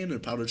cocaine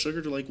and powdered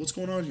sugar? They're like, what's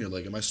going on here?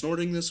 Like, am I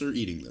snorting this or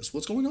eating this?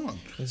 What's going on?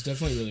 It's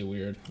definitely really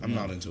weird. I'm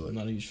not into it. I'm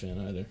not a huge fan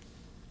either.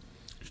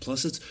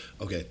 Plus, it's...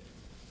 Okay.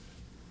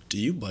 Do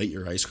you bite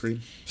your ice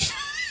cream?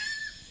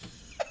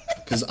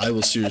 Because I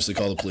will seriously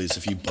call the police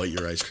if you bite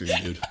your ice cream,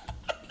 dude.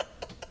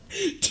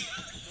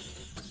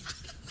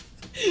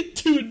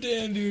 Dude,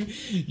 damn, dude.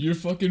 You're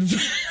fucking...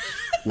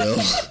 Well,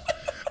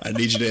 I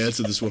need you to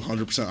answer this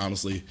 100%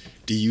 honestly.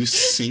 Do you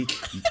sink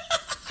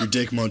your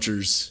dick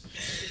munchers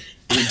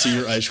into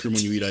your ice cream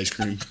when you eat ice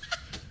cream?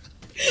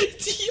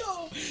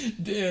 Yo,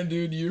 damn,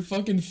 dude, your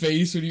fucking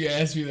face when you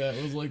asked me that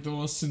was like the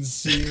most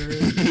sincere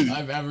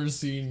I've ever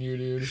seen you,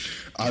 dude.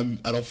 I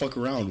don't fuck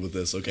around with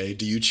this, okay?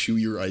 Do you chew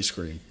your ice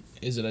cream?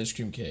 Is it ice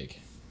cream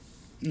cake?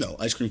 No,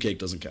 ice cream cake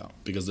doesn't count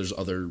because there's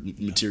other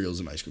materials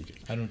in ice cream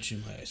cake. I don't chew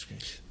my ice cream.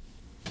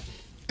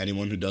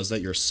 Anyone who does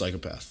that, you're a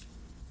psychopath.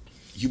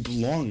 You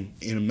belong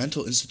in a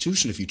mental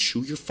institution if you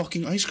chew your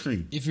fucking ice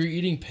cream. If you're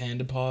eating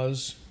Panda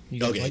Paws, you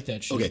don't like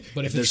that shit. Okay.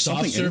 But if it's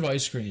soft serve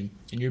ice cream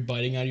and you're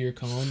biting out of your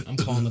cone, I'm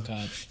calling the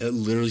cops. It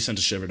literally sent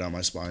a shiver down my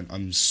spine.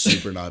 I'm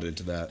super not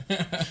into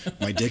that.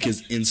 My dick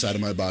is inside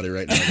of my body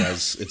right now,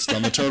 guys. It's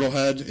done the turtle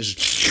head. It's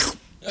just...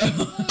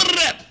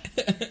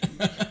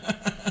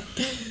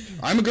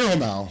 I'm a girl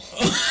now.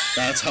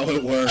 That's how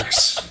it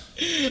works.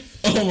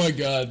 Oh my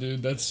god,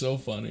 dude, that's so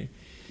funny.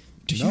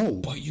 Do no. you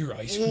bite your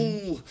ice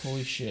cream? Ooh.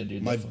 Holy shit,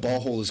 dude. My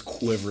ballhole is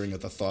quivering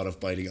at the thought of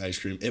biting ice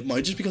cream. It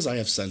might just because I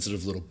have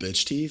sensitive little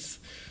bitch teeth.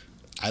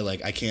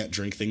 I can't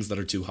drink things that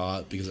are too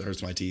hot because it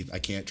hurts my teeth. I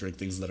can't drink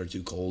things that are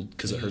too cold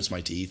because it hurts my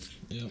teeth.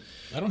 Yeah.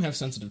 I don't have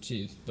sensitive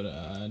teeth, but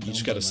I don't. You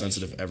just got a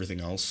sensitive everything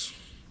else.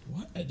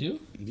 What? I do?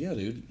 Yeah,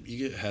 dude.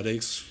 You get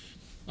headaches.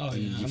 Oh,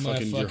 yeah. I'm a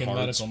fucking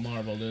medical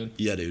marvel, dude.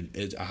 Yeah,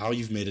 dude. How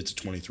you've made it to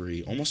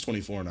 23. Almost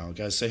 24 now.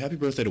 Guys, say happy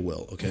birthday to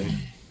Will, okay?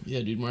 Yeah,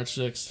 dude. March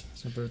 6th.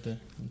 It's my birthday.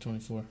 I'm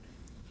 24.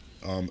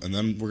 And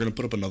then we're going to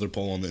put up another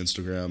poll on the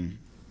Instagram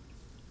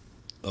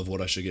of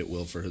what I should get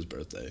Will for his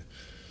birthday.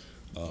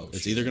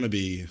 It's either going to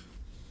be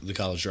The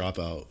College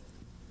Dropout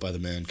by the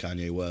man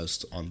Kanye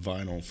West on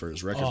vinyl for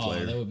his record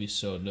player. Oh, that would be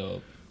so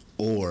dope.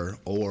 Or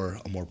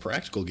a more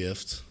practical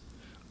gift,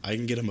 I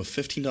can get him a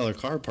 $15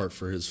 car part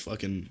for his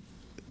fucking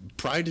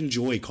Pride and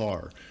Joy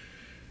car.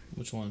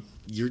 Which one?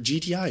 Your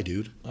GTI,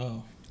 dude.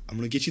 Oh. I'm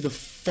going to get you the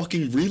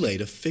fucking relay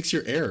to fix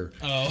your air.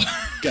 Oh.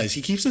 Guys,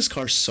 he keeps this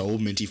car so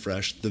minty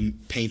fresh. The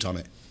paint on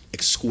it,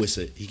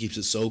 exquisite. He keeps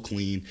it so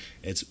clean.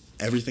 It's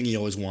everything he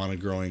always wanted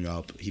growing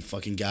up. He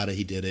fucking got it.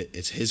 He did it.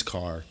 It's his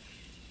car.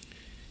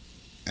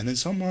 And then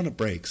something on it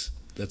breaks.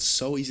 That's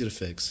so easy to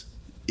fix.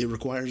 It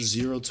requires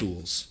 0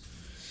 tools.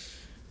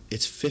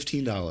 It's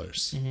 $15.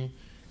 Mm-hmm.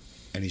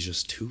 And he's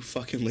just too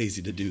fucking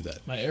lazy to do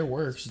that. My air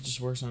works. It just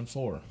works on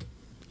 4.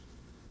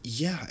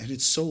 Yeah, and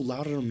it's so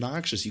loud and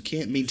obnoxious. You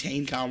can't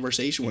maintain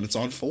conversation when it's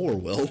on 4,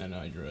 Will. I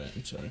know, you're right.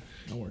 I'm sorry.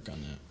 I'll work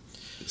on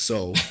that.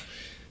 So,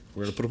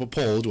 we're going to put up a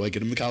poll. Do I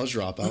get him the College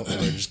Dropout, or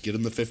do I just get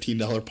him the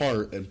 $15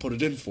 part and put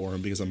it in for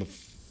him? Because I'm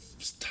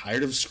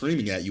tired of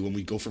screaming at you when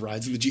we go for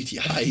rides in the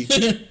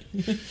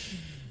GTI.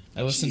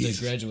 I listened to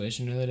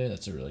Graduation the other day.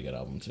 That's a really good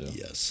album, too.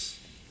 Yes.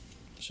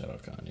 Shout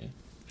out Kanye.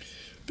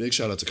 Big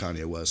shout out to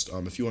Kanye West.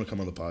 If you want to come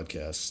on the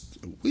podcast,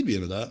 we'd be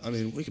into that. I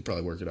mean, we could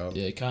probably work it out.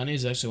 Yeah,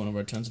 Kanye's actually one of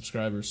our 10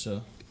 subscribers,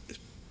 so.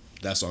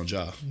 That's on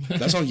Ja.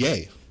 That's on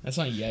Ye. That's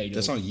on Ye, dude.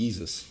 That's on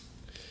Yeezus.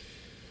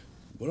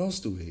 What else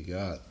do we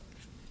got?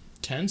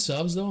 10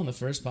 subs, though, on the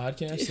first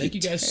podcast. Thank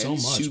you guys so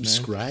much,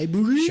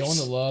 subscribers? man. Showing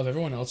the love.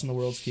 Everyone else in the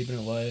world's keeping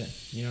it light.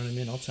 You know what I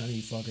mean? All 10 of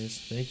you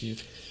fuckers. Thank you.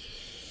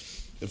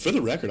 And for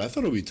the record, I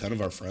thought it would be 10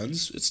 of our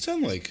friends. It's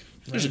 10, like,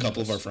 There's a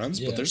couple of our friends,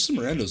 but there's some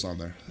randos on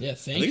there. Yeah, I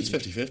think it's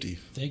 50-50.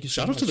 Thank you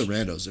so Shout much. out to the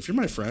randos. If you're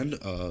my friend,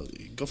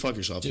 go fuck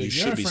yourself. Dude, you you're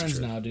should our be friends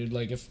subscribed. now, dude.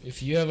 Like,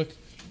 if you have a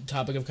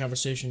topic of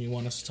conversation you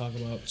want us to talk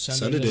about,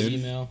 send it in. an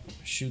email.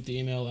 Shoot the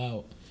email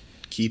out.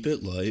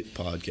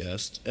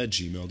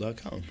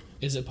 keepitlightpodcast@gmail.com.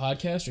 Is it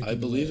podcast or I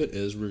believe it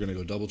is. We're going to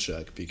go double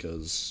check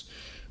because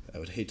I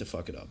would hate to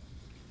fuck it up.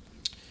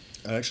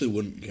 I actually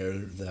wouldn't care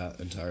that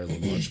entirely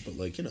much, but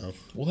like, you know.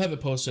 We'll have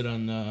it posted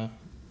on the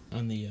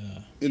in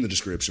the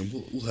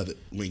description. We'll have it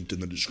linked in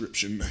the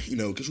description, you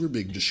know, because we're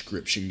big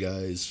description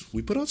guys.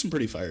 We put out some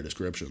pretty fire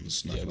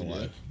descriptions, not gonna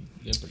lie.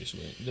 They're pretty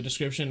sweet. The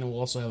description, and we'll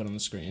also have it on the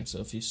screen. So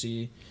if you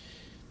see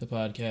the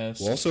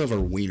podcast, We'll also have our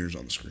wieners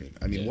on the screen.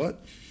 I mean,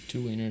 what?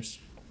 2 wieners.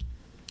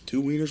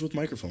 2 wieners with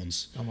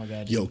microphones. Oh my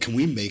god. Yo, can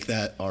we make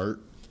that art?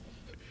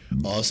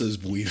 Us as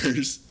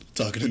wieners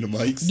talking into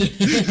mics.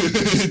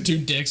 2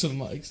 dicks with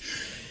mics.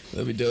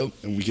 That'd be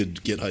dope. And we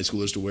could get high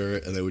schoolers to wear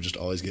it, and they would just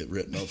always get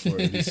written up for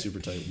it. It'd be super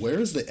tight. Where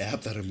is the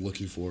app that I'm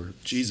looking for?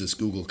 Jesus,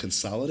 Google,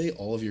 consolidate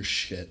all of your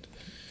shit.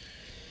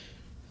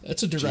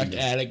 That's a direct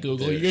ad at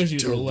Google. You guys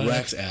use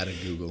direct ad at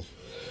Google.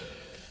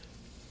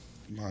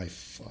 My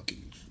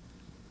fucking...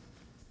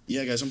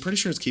 Yeah, guys, I'm pretty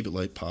sure it's Keep It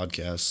Light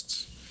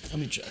Podcast. Let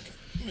me check.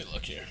 Let me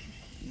look here.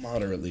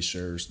 Moderately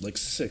sure. Like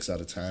 6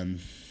 out of 10.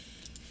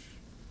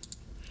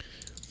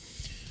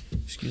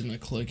 Excuse my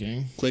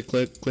clicking. Click,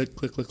 click, click,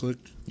 click, click, click.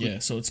 Yeah,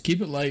 so it's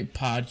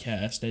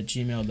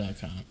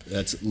keepitlightpodcast@gmail.com.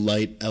 That's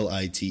light,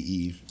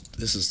 L-I-T-E.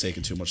 This is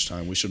taking too much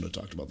time. We shouldn't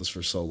have talked about this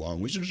for so long.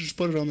 We should just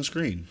put it on the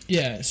screen.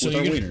 Yeah, so with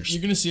our you're wieners.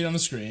 going to see it on the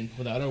screen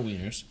without our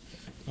wieners.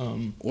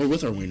 Or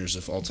with our wieners,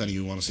 if all 10 of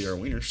you want to see our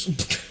wieners.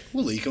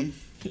 We'll leak them.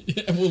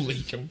 Yeah, we'll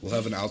leak them. We'll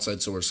have an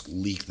outside source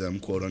leak them,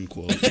 quote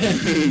unquote.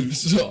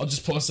 So I'll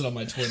just post it on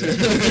my Twitter.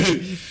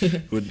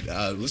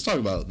 Let's talk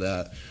about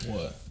that.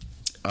 What?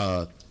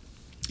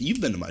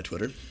 You've been to my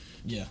Twitter.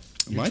 Yeah.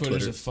 My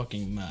Twitter's Twitter. a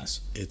fucking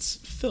mess. It's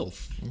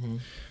filth. Mm-hmm.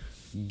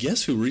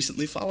 Guess who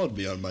recently followed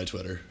me on my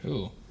Twitter?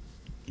 Who?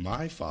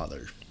 My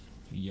father.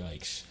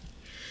 Yikes.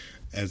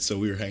 And so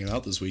we were hanging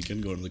out this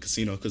weekend, going to the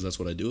casino, because that's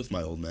what I do with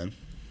my old man.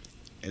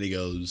 And he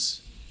goes,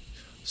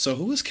 "So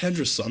who is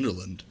Kendra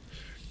Sunderland?"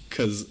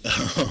 Because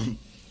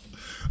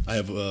I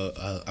have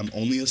I'm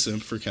only a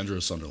simp for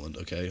Kendra Sunderland,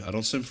 okay? I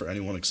don't simp for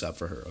anyone except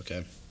for her,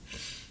 okay?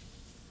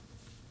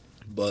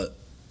 But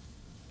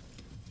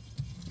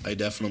I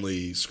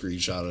definitely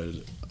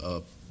screenshotted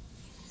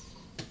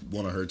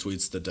one of her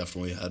tweets that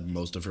definitely had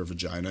most of her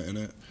vagina in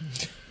it,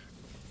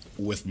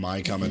 with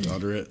my comment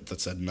under it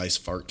that said "nice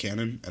fart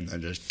cannon," and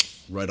then just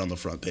right on the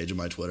front page of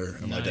my Twitter,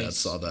 and my dad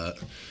saw that.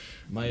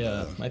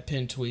 My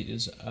pinned tweet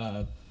is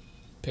a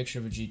picture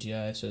of a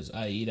GTI. It says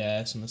 "I eat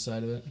ass" on the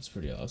side of it. It's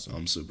pretty awesome.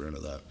 I'm super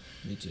into that.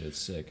 Me too. It's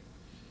sick.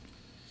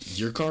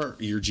 Your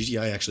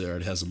GTI actually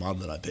already has a mod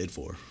that I paid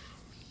for.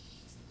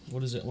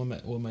 What is it? What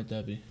might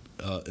that be?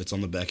 It's on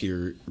the back of your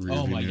rear view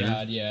mirror. Oh my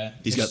god, yeah.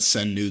 He's got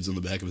send nudes on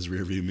the back of his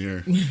rear view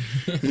mirror.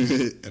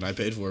 And I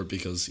paid for it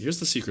because here's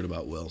the secret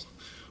about Will.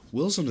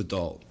 Will's an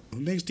adult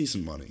who makes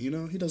decent money. You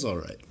know, he does all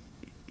right.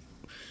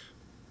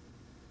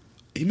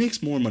 He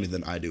makes more money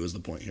than I do is the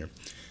point here.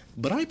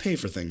 But I pay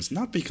for things,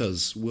 not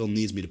because Will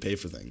needs me to pay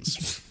for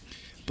things,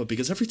 but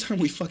because every time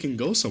we fucking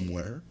go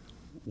somewhere,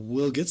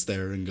 Will gets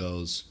there and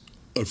goes,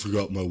 "I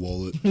forgot my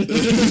wallet."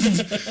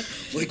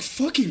 Like,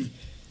 fucking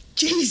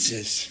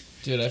Jesus.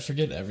 Dude, I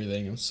forget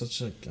everything. I'm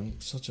such a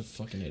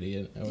fucking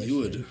idiot.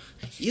 You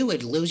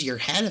would lose your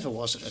head if it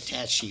wasn't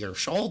attached to your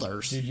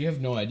shoulders. Dude, you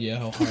have no idea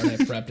how hard I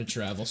prep to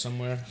travel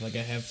somewhere. Like,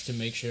 I have to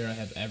make sure I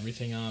have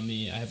everything on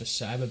me. I have a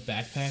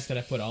backpack that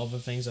I put all the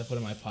things I put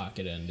in my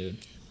pocket in, dude.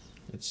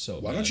 It's so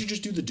Why bad. don't you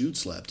just do the dude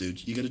slap,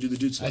 dude? You gotta do the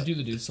dude slap. I do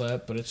the dude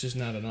slap, but it's just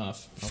not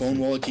enough. Phone,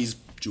 wallet, keys,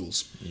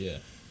 jewels. Yeah.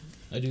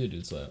 I do the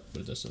dude slap,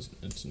 but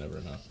it's never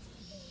enough.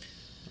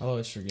 I'll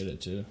always forget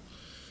it, too.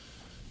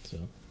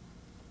 So...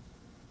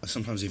 I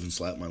sometimes even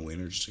slap my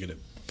wiener just to get it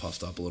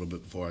puffed up a little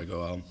bit before I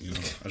go out. You know,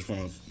 I just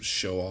want to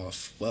show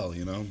off well,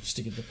 you know. Just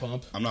to get the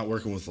pump. I'm not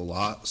working with a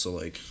lot, so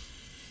like,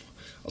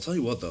 I'll tell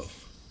you what though.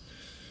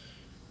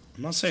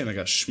 I'm not saying I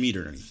got schmeed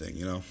or anything,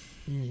 you know.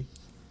 Mm.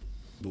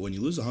 But when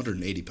you lose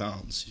 180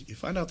 pounds, you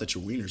find out that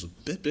your wiener's a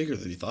bit bigger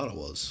than you thought it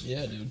was.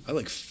 Yeah, dude. I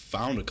like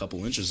found a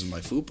couple inches in my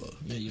fupa.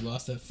 Yeah, you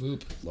lost that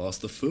foop.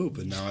 Lost the foop,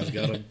 and now I've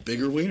got a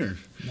bigger wiener.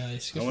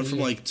 Nice. I went from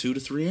like 2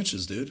 to 3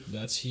 inches, dude.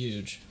 That's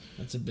huge.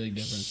 That's a big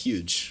difference.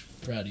 Huge.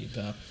 Proud of you,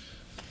 pal.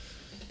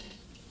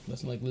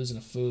 Nothing like losing a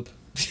foop.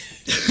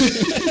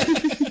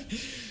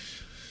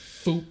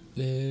 Foop.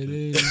 There it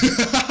is.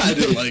 I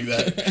didn't like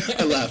that.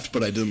 I laughed,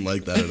 but I didn't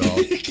like that at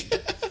all.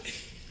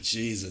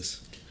 Jesus.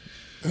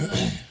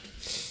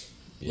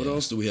 What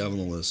else do we have on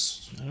the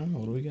list? I don't know.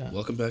 What do we got?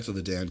 Welcome back to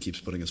the Dan Keeps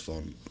Putting His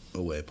Phone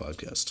Away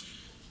podcast.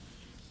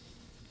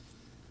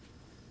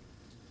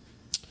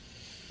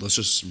 Let's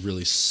just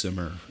really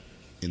simmer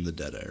in the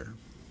dead air.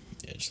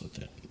 Yeah, just let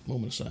that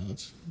moment of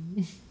silence.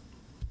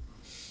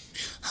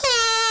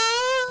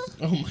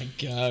 Oh my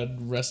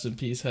god. Rest in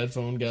peace,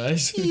 headphone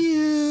guys.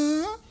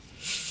 Yeah.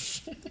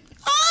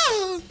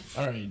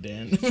 Alright,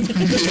 Dan.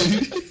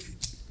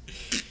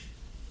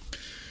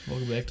 Welcome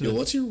back to Yo,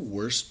 what's your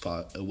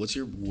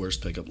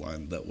worst pickup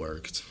line that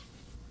worked?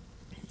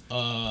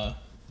 I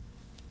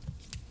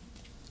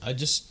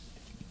just,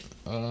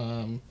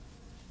 I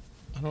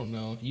don't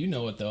know. You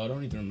know it, though. I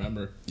don't even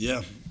remember.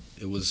 Yeah,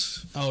 it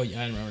was... Oh,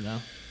 yeah, I remember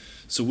now.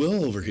 So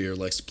Will over here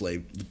likes to play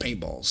the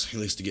paintballs. He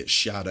likes to get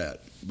shot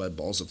at by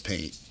balls of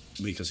paint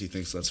because he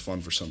thinks that's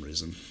fun for some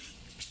reason.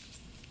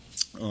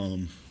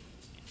 And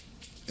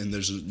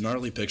there's a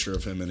gnarly picture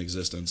of him in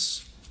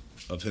existence,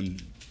 of him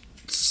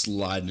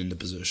sliding into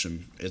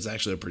position. It's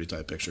actually a pretty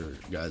tight picture,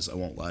 guys. I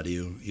won't lie to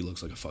you. He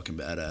looks like a fucking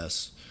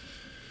badass.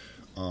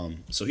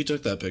 So he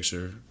took that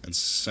picture and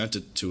sent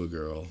it to a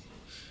girl.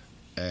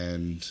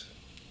 And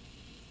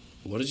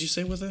what did you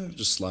say with it?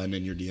 Just sliding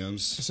in your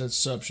DMs? I said,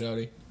 sup,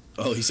 shouty.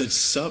 Oh, he said,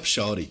 sup,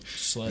 shawty.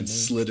 And in.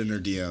 slid in her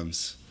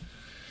DMs.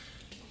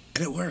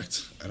 And it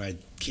worked. And I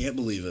can't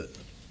believe it.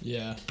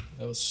 Yeah,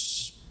 that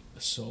was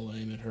so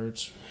lame. It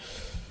hurts.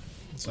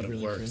 It's But like it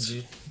really worked.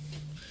 cringy.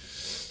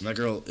 And that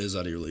girl is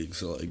out of your league,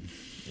 so, like...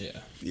 Yeah.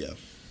 Yeah.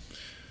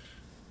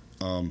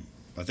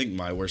 I think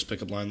my worst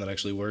pickup line that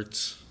actually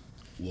worked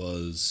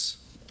was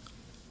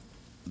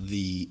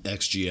the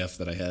ex-GF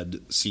that I had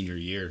senior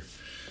year.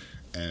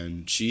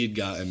 And she had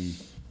gotten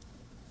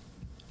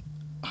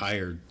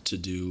hired to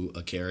do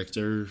a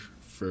character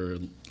for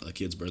a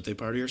kid's birthday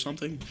party or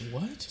something.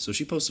 What? So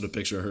she posted a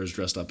picture of hers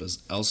dressed up as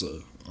Elsa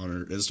on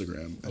her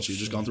Instagram. And she had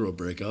just gone through a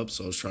breakup,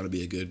 so I was trying to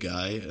be a good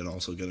guy and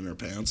also get in her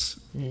pants.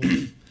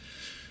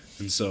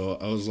 And so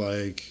I was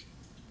like...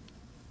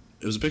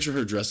 It was a picture of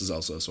her dressed as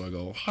Elsa, so I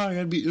go, hi,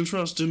 I'd be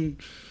interested in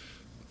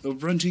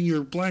renting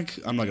your blank...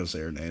 I'm not going to say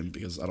her name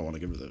because I don't want to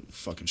give her the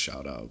fucking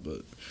shout-out,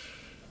 but...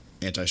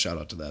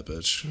 Anti-shout-out to that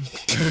bitch.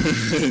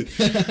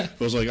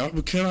 I was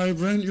like, can I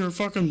rent your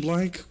fucking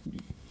blank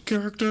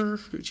character?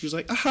 And she was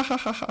like, ah, ha, ha,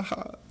 ha, ha,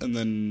 ha. And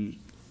then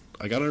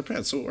I got in her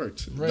pants, so it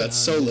worked. Right That's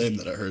so lame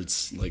that it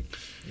hurts. Like,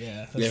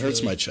 yeah, it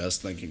hurts my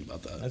chest thinking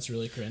about that. That's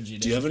really cringy.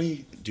 Do you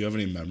have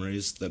any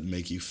memories that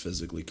make you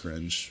physically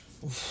cringe?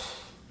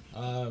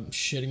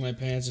 Shitting my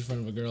pants in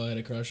front of a girl I had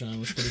a crush on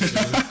was pretty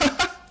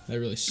shitty. That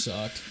really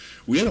sucked.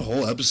 We had a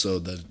whole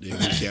episode that you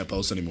can't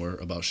post anymore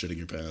about shitting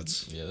your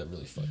pants. Yeah, that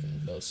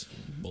was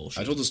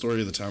bullshit. I told the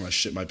story of the time I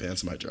shit my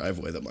pants in my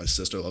driveway that my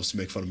sister loves to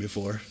make fun of me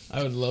for.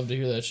 I would love to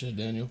hear that shit,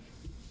 Daniel.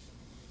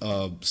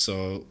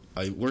 So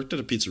I worked at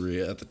a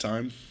pizzeria at the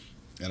time,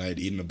 and I had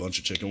eaten a bunch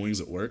of chicken wings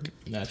at work.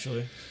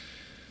 Naturally.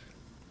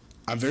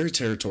 I'm very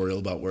territorial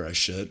about where I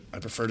shit. I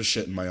prefer to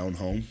shit in my own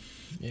home.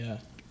 Yeah.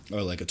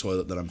 Or like a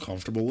toilet that I'm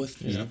comfortable with,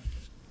 you know?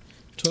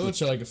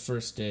 Toilets are like a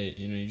first date,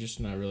 you know, you're just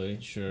not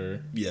really sure.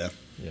 Yeah.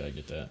 Yeah, I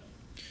get that.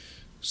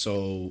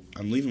 So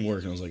I'm leaving work,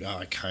 and I was like,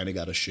 I kind of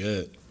got to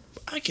shit.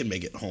 I can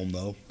make it home,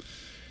 though.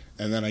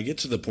 And then I get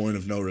to the point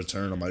of no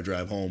return on my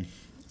drive home,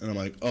 and I'm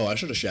like, I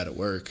should have shat at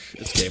work.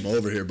 It's game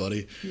over here,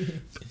 buddy.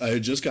 I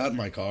had just got in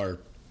my car.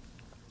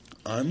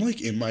 I'm, like,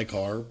 in my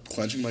car,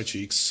 clenching my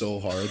cheeks so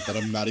hard that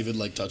I'm not even,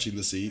 like, touching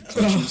the seat.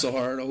 Clenching so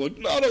hard, I'm like,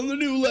 not on the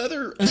new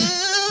leather.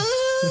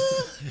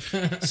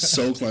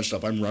 So clenched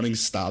up. I'm running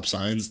stop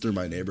signs through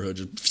my neighborhood,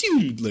 just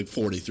phew, like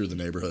 40 through the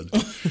neighborhood.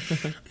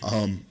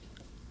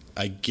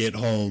 I get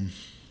home.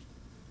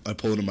 I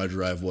pull into my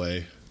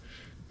driveway.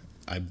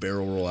 I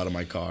barrel roll out of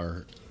my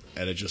car,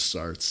 and it just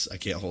starts. I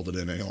can't hold it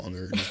in any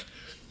longer.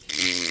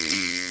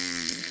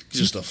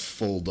 Just a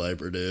full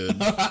diaper,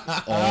 dude.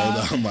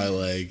 All down my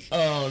leg.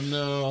 Oh,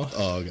 no.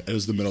 Oh, it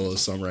was the middle of the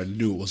summer. I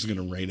knew it wasn't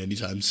going to rain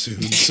anytime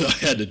soon, so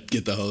I had to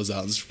get the hose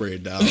out and spray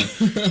it down.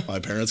 My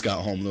parents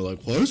got home, and they're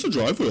like, why is the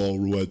driveway all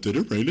wet? Did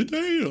it rain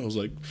today? And I was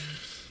like,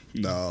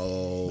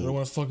 no. I don't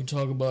want to fucking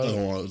talk about it. I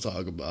don't want to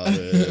talk about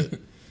it.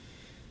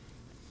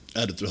 I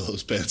had to throw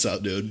those pants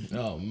out, dude.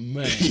 Oh,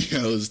 man.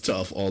 Yeah, it was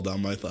tough all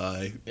down my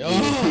thigh.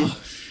 Oh.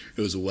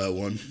 It was a wet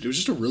one. It was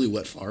just a really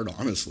wet fart,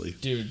 honestly.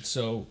 Dude,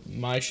 so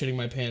my shitting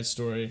my pants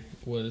story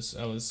was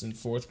I was in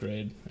 4th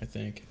grade, I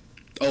think.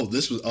 Oh,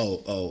 this was...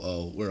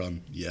 We're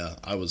on... Yeah,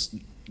 I was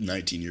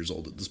 19 years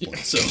old at this point,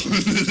 so...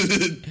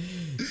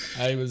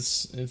 I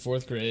was in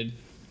 4th grade.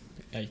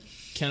 I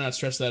cannot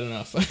stress that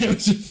enough. I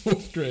was in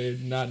 4th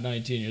grade, not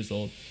 19 years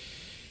old.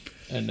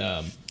 And,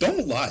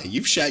 Don't lie.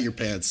 You've shat your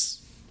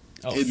pants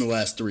in the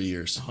last 3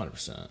 years.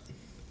 100%.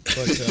 But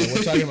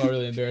we're talking about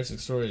really embarrassing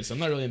stories. I'm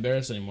not really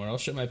embarrassed anymore. I'll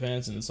shit my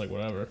pants and it's like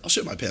whatever. I'll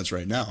shit my pants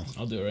right now.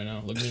 I'll do it right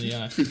now. Look me in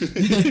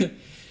the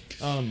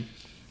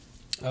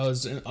eye. I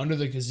was under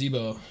the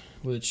gazebo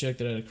with a chick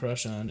that I had a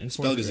crush on in 4th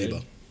Spell grade.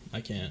 gazebo. I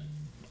can't.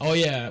 Oh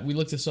yeah, we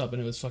looked this up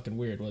and it was fucking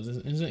weird.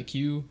 Isn't it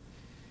Q?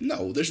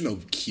 No, there's no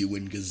Q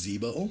in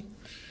gazebo.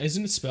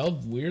 Isn't it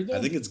spelled weird though? I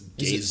think it's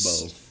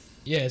gazebo.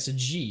 Yeah, it's a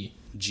G.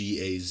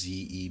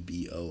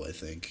 Gazebo, I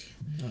think.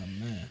 Oh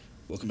man.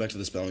 Welcome back to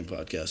the Spelling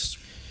Podcast.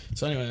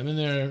 So anyway, I'm in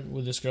there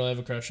with this girl I have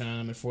a crush on.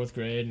 I'm in 4th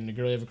grade, and the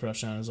girl I have a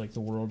crush on is like the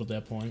world at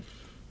that point.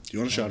 Do you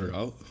want to shout her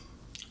out?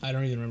 I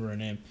don't even remember her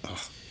name.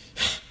 Oh.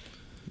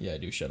 Yeah, I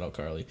do. Shout out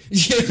Carly.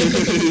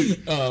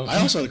 I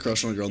also had a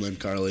crush on a girl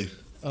named Carly.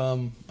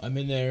 I'm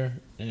in there,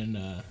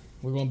 and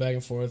we're going back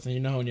and forth. And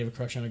you know when you have a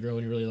crush on a girl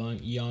when you're really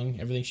young,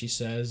 everything she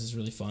says is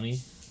really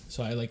funny.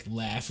 So I like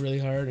laugh really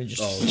hard and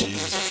just. Oh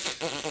Jesus!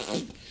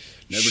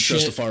 Never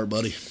trust a fart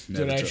buddy.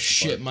 Never Dude, I trust a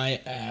shit fart.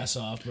 my ass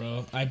off,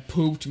 bro. I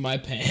pooped my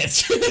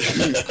pants.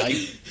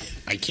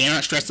 I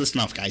cannot stress this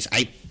enough, guys.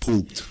 I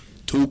pooped.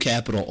 2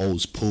 capital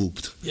O's,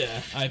 pooped.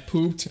 Yeah, I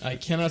pooped. I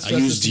cannot I stress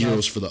use this enough.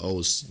 zeros for the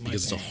O's My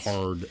because pants. it's a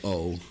hard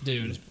O.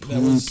 Dude, Poop.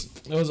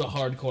 that was a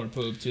hardcore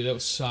poop, too. That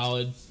was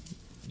solid,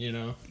 you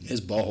know. His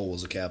butthole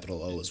was a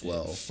capital O as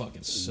well. It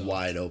fucking sucked.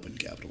 Wide open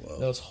capital O.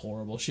 That was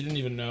horrible. She didn't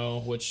even know,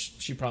 which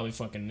she probably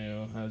fucking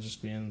knew. I was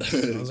just being...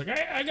 I was like,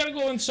 I gotta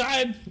go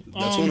inside.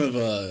 That's one of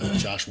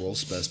Josh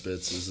Wolf's best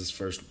bits. Is his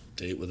first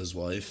date with his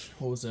wife.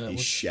 What was that? He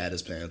shat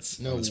his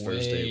pants No on his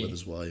first way. date with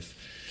his wife.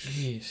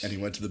 Jeez. And he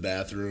went to the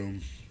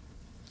bathroom.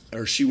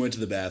 Or she went to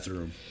the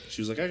bathroom.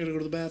 She was like, I gotta go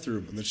to the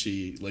bathroom. And then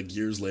she, like,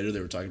 years later, they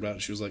were talking about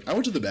it. She was like, I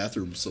went to the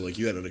bathroom, so, like,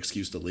 you had an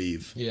excuse to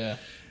leave. Yeah.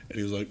 And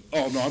he was like,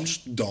 oh, no, I'm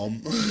just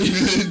dumb.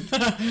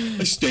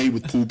 I stay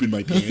with poop in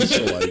my pants,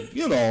 so, like,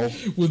 you know.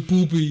 With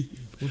poopy.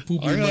 With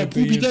poopy I in got my a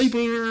poopy pants.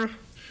 diaper.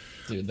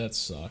 Dude, that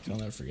sucked. I'll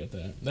never forget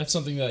that. That's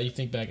something that you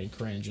think back and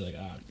cringe. You're like,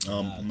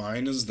 God.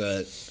 Mine is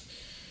that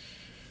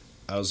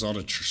I was on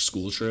a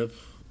school trip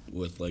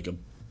with, like,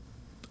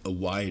 a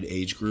wide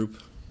age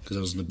group. Because I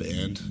was in the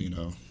band, you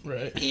know.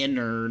 Right. And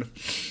nerd.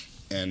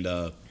 And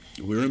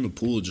we were in the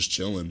pool just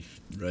chilling,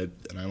 right?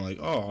 And I'm like,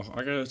 oh, I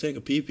gotta take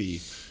a pee-pee.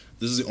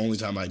 This is the only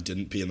time I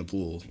didn't pee in the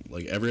pool.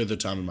 Like, every other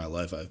time in my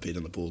life, I've peed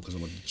in the pool because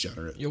I'm a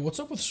degenerate. Yo, what's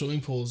up with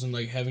swimming pools and,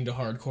 like, having to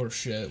hardcore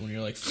shit when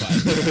you're, like,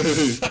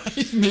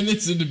 5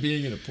 minutes into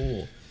being in a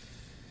pool?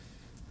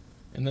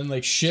 And then,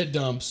 like, shit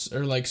dumps,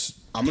 or, like,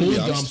 pool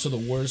dumps are the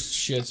worst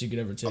shits you could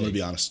ever take. I'm gonna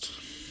be honest.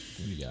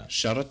 What do you got?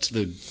 Shout out to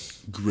the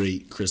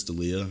great Chris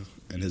D'Elia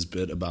and his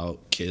bit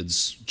about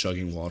kids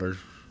chugging water.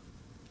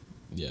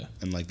 Yeah.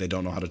 And, like, they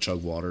don't know how to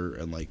chug water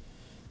and, like,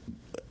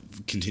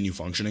 continue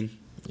functioning.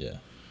 Yeah.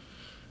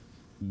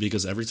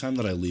 Because every time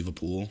that I leave a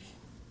pool,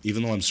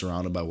 even though I'm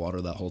surrounded by water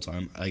that whole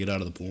time, I get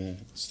out of the pool.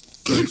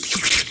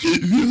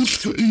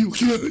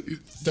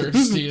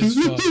 Thirsty as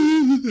fuck.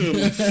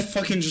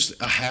 Fucking just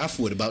a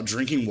half-wit about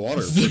drinking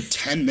water for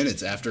 10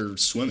 minutes after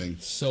swimming.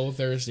 So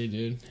thirsty,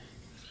 dude.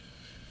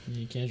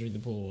 You can't drink the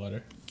pool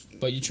water.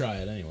 But you try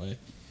it anyway.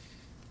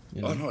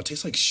 You know? Oh, no, it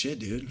tastes like shit,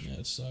 dude. Yeah,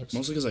 it sucks.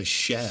 Mostly because I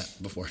shat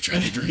before I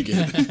tried to drink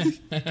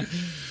it.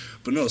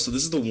 But no, so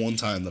this is the one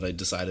time that I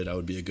decided I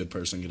would be a good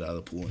person, get out of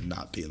the pool, and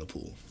not pee in the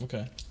pool.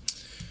 Okay.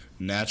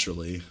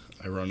 Naturally,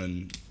 I run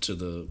into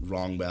the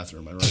wrong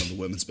bathroom. I run in the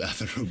women's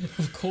bathroom.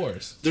 Of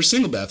course. They're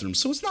single bathrooms,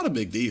 so it's not a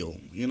big deal.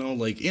 You know,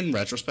 like, in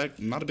retrospect,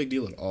 not a big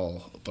deal at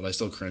all. But I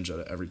still cringe at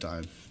it every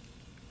time.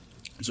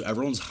 So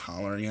everyone's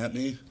hollering at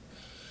me.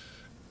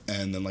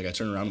 And then, like, I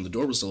turn around and the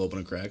door was still open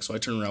a crack. So I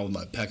turn around with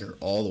my pecker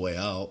all the way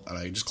out, and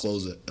I just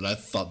close it. And I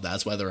thought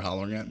that's why they're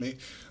hollering at me.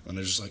 And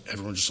they're just like,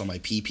 everyone just saw my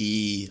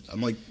pee-pee.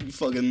 I'm like,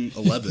 fucking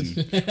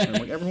 11. And I'm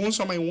like, everyone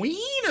saw my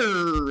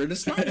wiener, and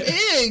it's not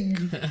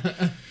big.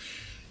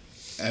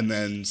 And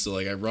then, so,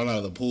 like, I run out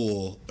of the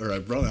pool, or I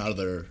run out of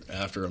there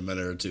after a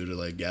minute or two to,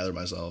 like, gather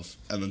myself.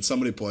 And then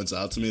somebody points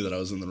out to me that I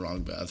was in the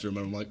wrong bathroom.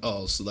 And I'm like,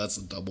 oh, so that's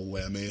a double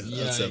whammy.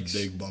 That's a Yikes.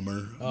 big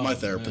bummer. Oh, My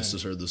therapist man.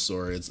 has heard the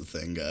story. It's a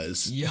thing,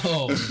 guys.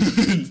 Yo.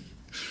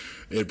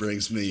 It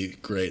brings me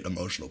great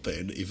emotional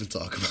pain to even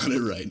talk about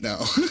it right now.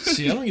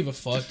 See, I don't give a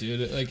fuck,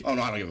 dude. Like, Oh,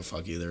 no, I don't give a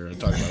fuck either. I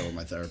talk about it with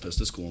my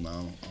therapist. It's cool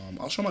now.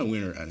 I'll show my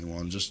wiener to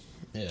anyone. Just,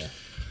 yeah.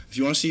 if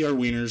you want to see our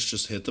wieners,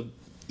 just hit the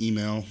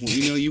email. We'll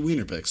email you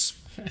wiener pics.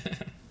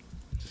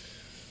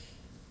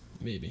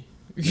 Maybe.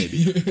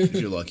 Maybe, if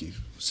you're lucky.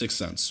 6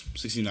 cents.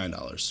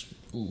 $69.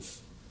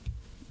 Oof.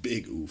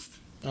 Big oof.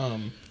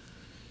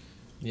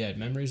 Yeah,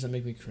 memories that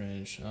make me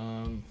cringe.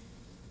 Man,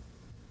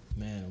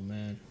 oh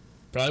man.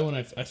 Probably when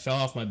I fell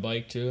off my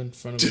bike, too, in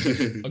front of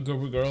a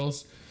group of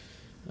girls.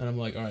 And I'm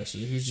like, alright, so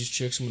who's these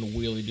chicks? I'm gonna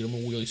wheelie, dude. I'm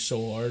gonna wheelie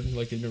so hard.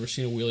 Like, they've never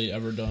seen a wheelie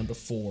ever done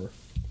before.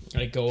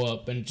 And I go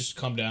up and just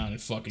come down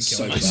and fucking kill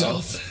Cycle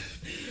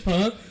myself.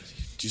 Huh?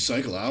 Did you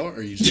cycle out,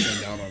 or you just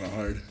came down on it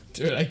hard?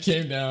 Dude, I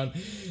came down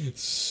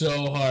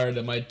so hard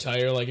that my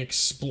tire, like,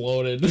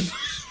 exploded.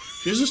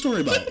 Here's a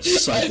story about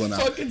cycling I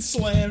out. fucking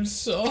slammed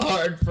so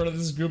hard in front of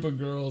this group of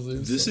girls.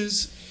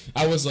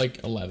 I was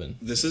like 11.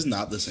 This is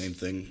not the same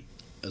thing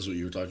as what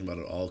you were talking about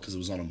at all, because it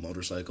was on a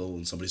motorcycle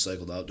and somebody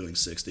cycled out doing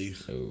 60.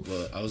 Oof.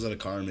 But I was at a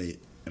car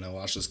meet, and I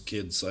watched this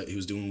kid, he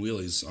was doing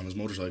wheelies on his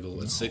motorcycle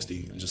at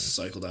 60 and just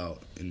cycled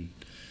out. And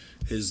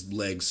his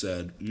leg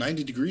said,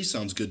 90 degrees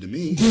sounds good to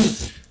me.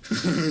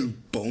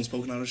 Bones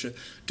poking out of shit.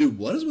 Dude,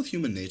 what is with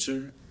human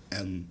nature?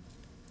 And,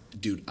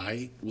 dude,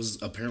 I was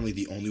apparently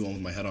the only one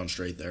with my head on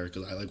straight there,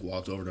 because I, like,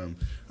 walked over to him.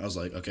 I was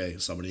like, okay,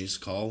 somebody needs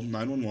to call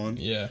 911.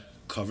 Yeah.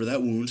 Cover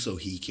that wound so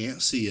he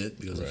can't see it,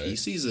 because if he Right.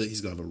 sees it, he's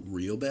going to have a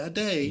real bad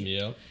day.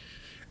 Yep.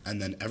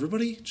 And then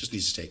everybody just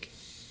needs to take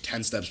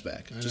 10 steps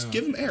back. Just know.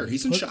 give him air.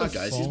 He's in Put shock, the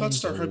guys. He's about to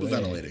start phones away.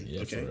 hyperventilating.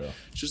 Yeah, okay? for real.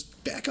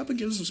 Just back up and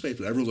give him some space.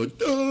 But everyone's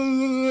like,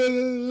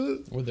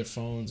 "Ah." With their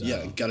phones out.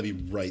 Yeah, got to be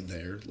right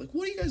there. Like,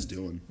 what are you guys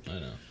doing? I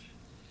know.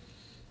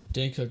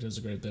 Dane Cook does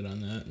a great bit on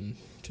that in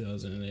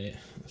 2008.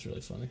 That's really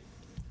funny.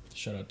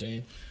 Shout out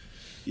Dane.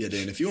 Yeah,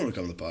 Dane, if you want to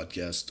come to the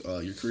podcast,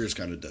 your career's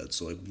kind of dead,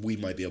 so like we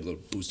might be able to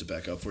boost it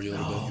back up for you a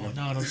little bit. You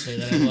know? No, don't say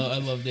that. I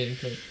love Dan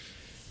Cook.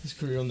 His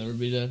career will never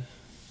be dead.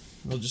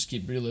 It'll just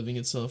keep reliving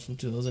itself from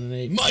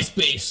 2008.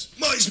 MySpace!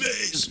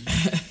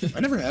 MySpace! I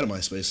never had a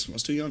MySpace. I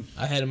was too young.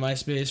 I had a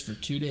MySpace for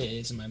 2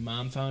 days, and my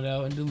mom found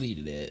out and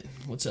deleted it.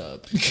 What's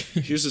up?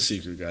 Here's the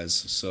secret, guys.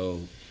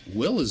 So,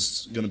 Will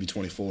is going to be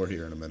 24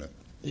 here in a minute.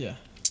 Yeah.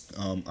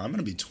 I'm going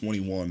to be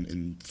 21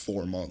 in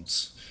 4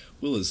 months.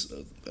 Will is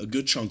a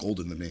good chunk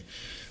older than me.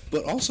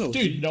 But also...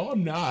 Dude, no,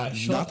 I'm not.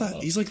 Not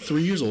that... He's like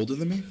 3 years older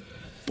than me.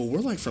 But we're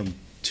like from...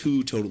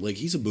 two total, like,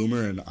 he's a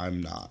boomer and I'm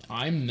not.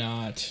 I'm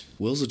not.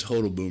 Will's a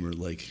total boomer,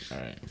 like.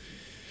 Alright.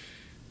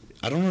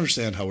 I don't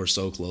understand how we're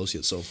so close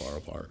yet so far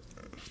apart.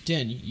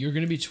 Dan, you're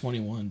gonna be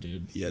 21,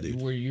 dude. Yeah, dude.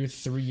 Where you're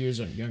 3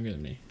 years younger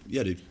than me.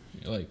 Yeah, dude.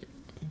 Like.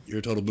 You're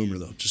a total boomer,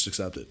 though. Just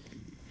accept it.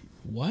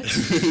 What?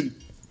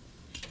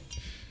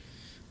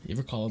 You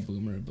ever call a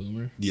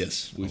boomer?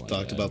 Yes, we've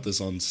talked about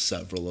this on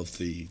several of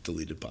the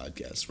deleted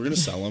podcasts. We're gonna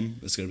sell them.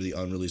 It's gonna be the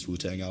unreleased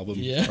Wu-Tang album,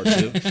 Yeah. part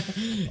 2.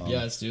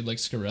 Yes, dude, like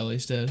Scarelli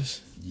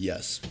status.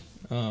 Yes.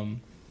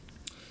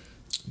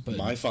 But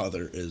My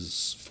father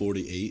is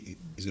 48.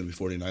 He's gonna be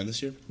 49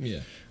 this year.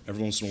 yeah.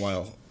 Every once in a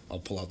while, I'll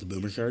pull out the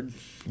boomer card.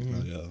 And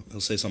I'll go, he'll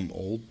say something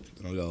old,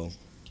 and I'll go,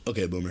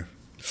 "Okay, boomer."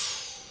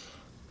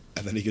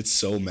 And then he gets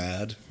so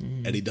mad,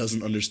 and he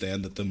doesn't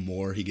understand that the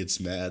more he gets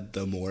mad,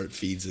 the more it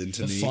feeds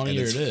into me, and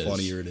it's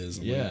funnier it is.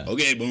 I'm like,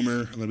 "Okay,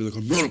 boomer," and then be like,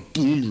 "I'm not a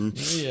boomer.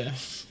 Yeah.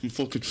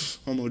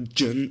 I'm a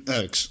Gen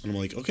X," and I'm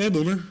like, "Okay,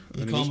 boomer."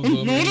 You And call he him a goes,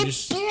 boomer, "I'm not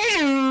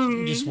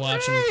you just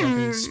watch him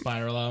fucking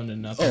spiral out into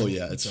nothing. Oh,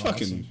 yeah, it's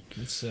fucking- awesome.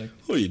 It's sick.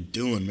 What are you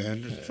doing,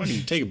 man?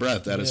 Fucking take a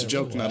breath. That is a Yeah,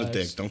 joke, not a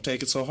relax. dick. Don't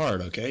take it so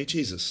hard, okay?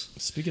 Jesus.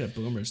 Speaking of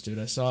boomers, dude,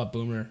 I saw a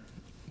boomer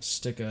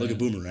stick a... Like a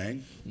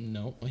boomerang.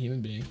 No, a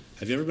human being.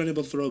 Have you ever been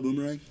able to throw a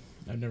boomerang?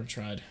 I've never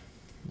tried.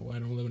 Well, I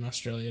don't live in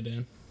Australia,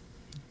 Dan.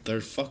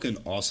 They're fucking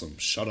awesome.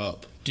 Shut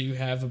up. Do you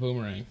have a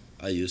boomerang?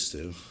 I used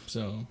to.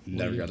 So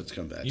Never got it to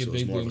come back. You So a it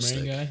was big more of a boomerang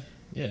stick. guy?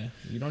 Yeah.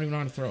 You don't even know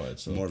how to throw it.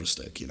 So More of a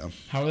stick, you know?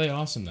 how are they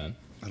awesome then?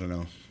 I don't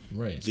know.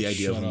 Right. The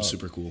idea of shut them up. is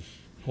super cool.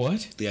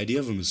 What? The idea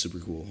of them is super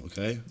cool,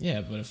 okay? Yeah,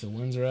 but if the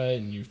wind's right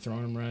and you're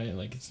throwing them right,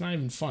 like it's not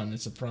even fun.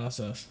 It's a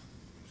process.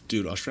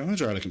 Dude,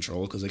 Australians are out of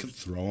control because they can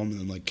throw them and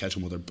then, like, catch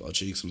them with their butt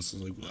cheeks. And it's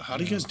like, how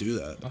do you guys do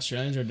that?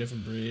 Australians are a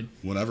different breed.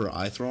 Whenever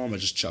I throw them, I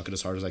just chuck it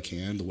as hard as I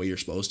can, the way you're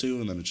supposed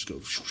to, and then it just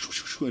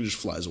goes and just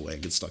flies away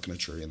and gets stuck in a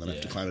tree. And then I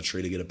have to Yeah. climb a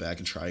tree to get it back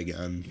and try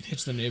again.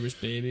 Hits the neighbor's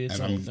baby. It's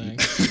the And whole I'm-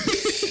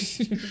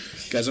 thing.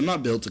 Guys, I'm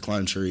not built to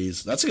climb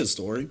trees. That's a good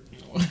story.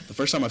 The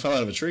first time I fell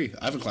out of a tree,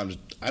 I haven't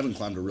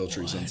climbed a real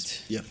tree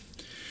since. What?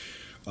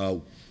 Yeah.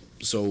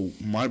 So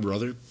my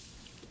brother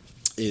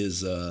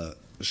is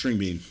string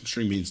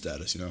bean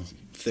status, you know,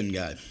 thin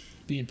guy,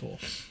 Beanpole.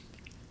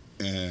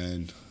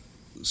 and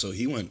so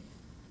he went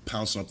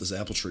pouncing up this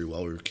apple tree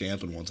while we were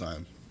camping one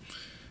time,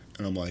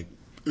 and I'm like,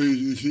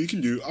 he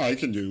can do, I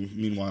can do.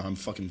 Meanwhile, I'm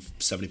fucking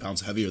 70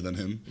 pounds heavier than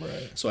him.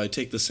 Right. So I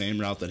take the same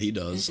route that he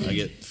does. I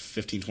get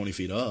 15, 20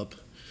 feet up,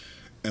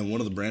 and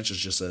one of the branches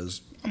just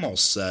says, "I'm all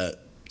set.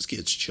 This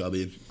kid's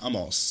chubby. I'm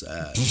all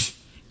set."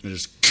 And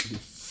just,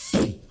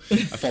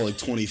 I fall like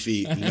 20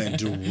 feet and land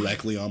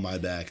directly on my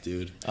back,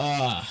 dude.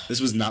 This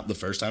was not the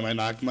first time I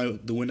knocked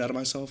the wind out of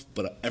myself,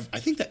 but I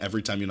think that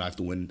every time you knock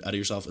the wind out of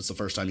yourself, it's the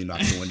first time you knock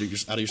the wind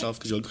out of yourself,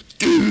 because you're like,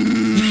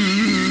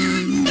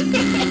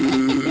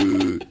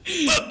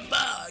 oh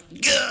my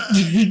God.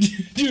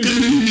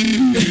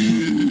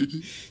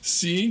 Dude.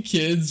 Seeing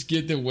kids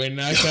get the wind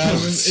knocked out of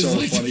them is So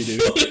like funny, the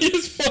dude.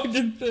 funniest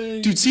fucking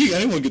thing. Dude, seeing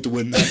anyone get the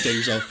wind knocked out of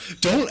yourself,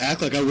 don't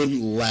act like I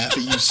wouldn't laugh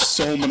at you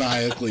so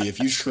maniacally if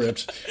you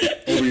tripped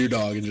over your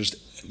dog and just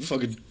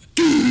fucking...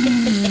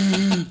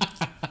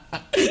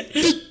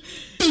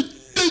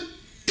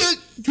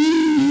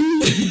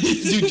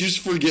 Dude, just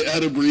forget how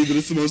to breathe, and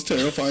it's the most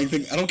terrifying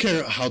thing. I don't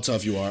care how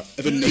tough you are.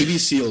 If a Navy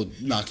SEAL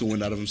knocked the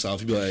wind out of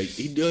himself, he'd be like,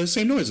 he'd do the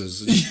same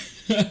noises.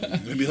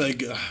 He'd be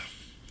like,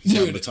 he's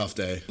having a tough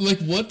day. Like,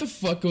 what the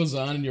fuck goes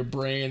on in your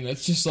brain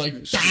that's just like,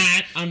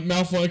 I'm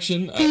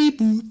malfunction. Beep,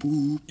 boop,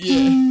 boop,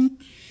 Yeah.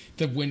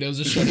 The windows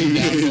are shutting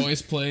down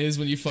noise plays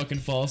when you fucking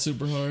fall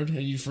super hard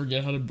and you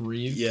forget how to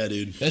breathe. Yeah,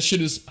 dude. That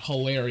shit is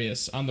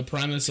hilarious on the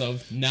premise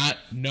of not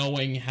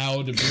knowing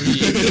how to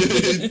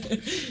breathe.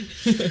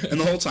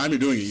 And the whole time you're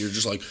doing it, you're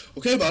just like,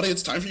 okay, buddy,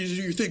 it's time for you to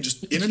do your thing.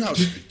 Just in and out.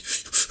 And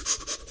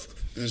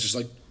it's just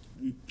like,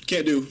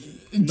 can't do.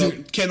 No,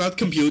 cannot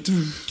compute.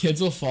 Kids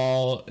will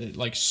fall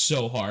like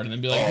so hard and then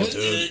be like, Oh,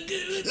 dude.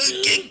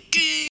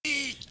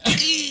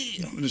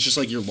 And it's just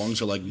like your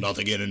lungs are like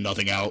nothing in and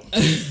nothing out.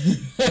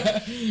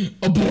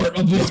 abort.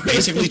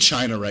 Basically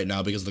China right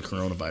now because of the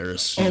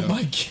coronavirus. you Oh know?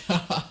 my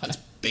god.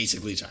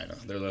 Basically China.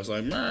 They're just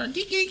like,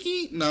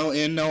 no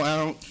in, no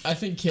out. I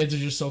think kids are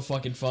just so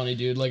fucking funny,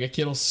 dude. Like a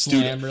kid will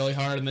slam really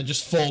hard and then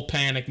just full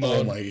panic Oh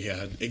mode. my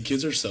god. And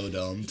kids are so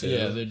dumb, too.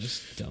 Yeah, they're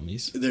just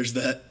dummies. There's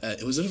that,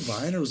 was it a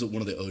Vine or was it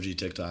one of the OG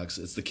TikToks?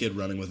 It's the kid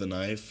running with a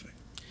knife.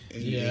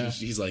 And Yeah.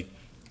 he's like,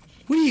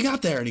 what do you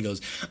got there? And he goes,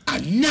 a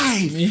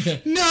knife! Yeah.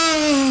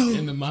 No!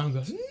 And the mom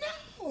goes,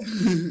 no!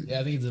 Yeah,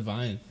 I think it's a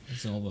Vine.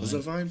 It's an old Vine. Is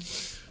that Vine?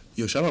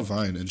 Yo, shout out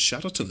Vine, and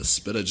shout out to the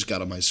spit I just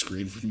got on my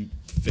screen from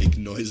fake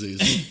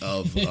noises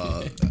of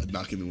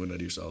knocking the wind out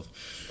of yourself.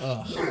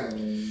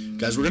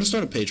 Guys, we're going to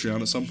start a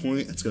Patreon at some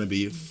point. It's going to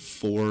be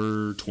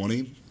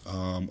 $4.20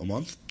 a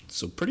month,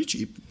 so pretty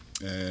cheap.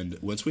 And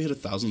once we hit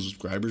 1,000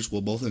 subscribers,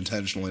 we'll both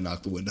intentionally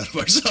knock the wind out of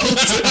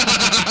ourselves.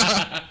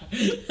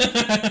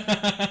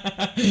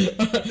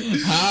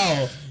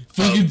 How?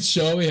 Fucking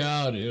show me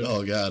how, dude.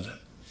 Oh, God.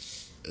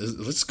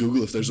 Let's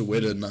Google if there's a way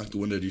to knock the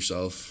wind out of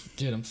yourself.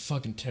 Dude, I'm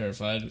fucking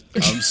terrified.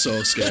 I'm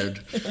so scared.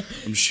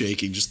 I'm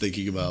shaking just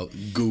thinking about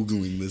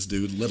Googling this,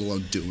 dude, let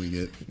alone doing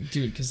it.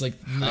 Dude, because, like,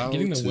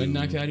 getting the wind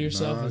knocked out of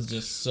yourself is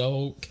just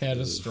so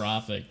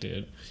catastrophic,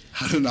 dude.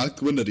 How to knock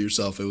the wind out of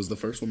yourself. It was the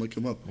first one that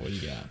came up. What do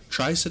you got?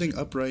 Try sitting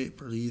upright,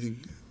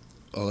 breathing.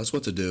 Oh, that's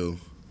what to do.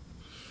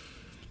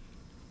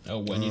 Oh,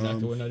 when you knock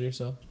the wind out of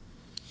yourself?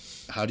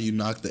 How do you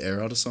knock the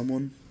air out of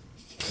someone?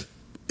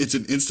 It's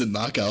an instant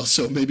knockout,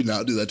 so maybe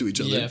not do that to each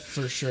other. Yeah,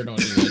 for sure don't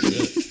do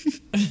that shit.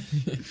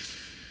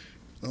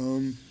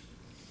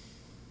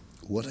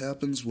 What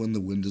happens when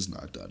the wind is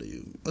knocked out of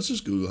you? Let's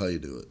just Google how you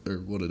do it, or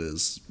what it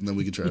is, and then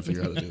we can try to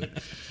figure out how to do it.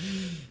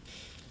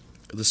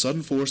 The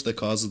sudden force that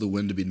causes the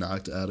wind to be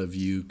knocked out of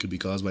you could be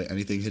caused by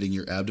anything hitting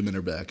your abdomen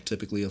or back.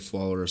 Typically, a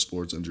fall or a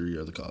sports injury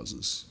are the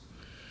causes.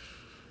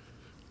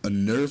 A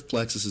nerve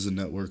plexus is a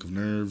network of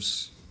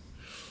nerves.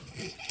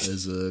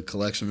 Is a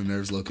collection of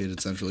nerves located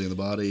centrally in the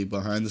body,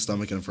 behind the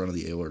stomach and in front of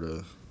the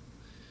aorta.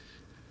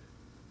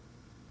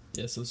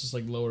 Yeah, so it's just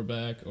like lower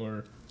back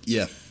or...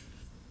 Yeah.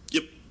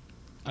 Yep.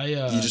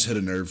 You just hit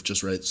a nerve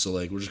just right, so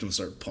like we're just gonna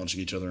start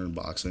punching each other in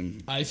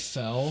boxing. I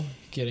fell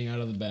getting out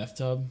of the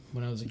bathtub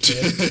when I was a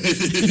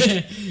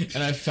kid.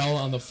 And I fell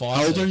on the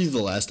faucet. How old are you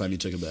the last time you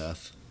took a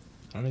bath?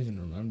 I don't even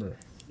remember.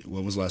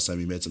 When was the last time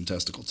you made some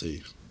testicle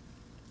tea?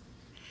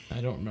 I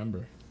don't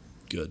remember.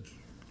 Good.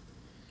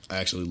 I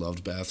actually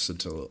loved baths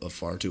until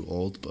far too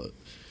old, but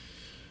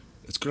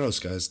it's gross,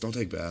 guys. Don't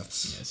take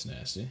baths. Yeah, it's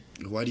nasty.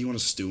 Why do you want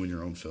to stew in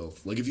your own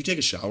filth? Like, if you take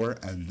a shower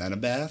and then a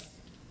bath,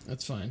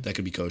 that's fine. That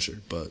could be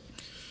kosher, but...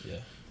 Yeah.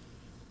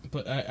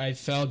 But I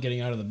fell getting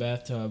out of the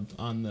bathtub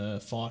on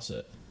the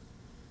faucet.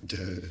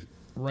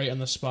 Right on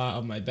the spot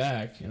of my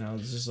back, and I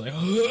was just like...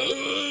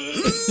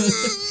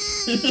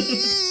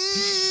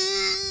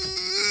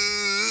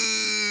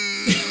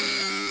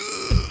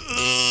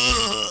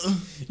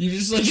 You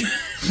just like...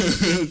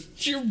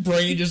 your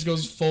brain just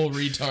goes full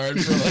retard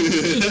for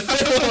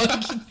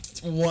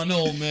like 1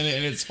 whole minute,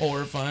 and it's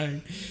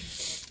horrifying.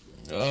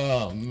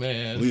 Oh,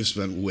 man. We've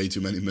spent way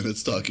too many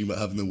minutes talking about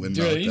having the wind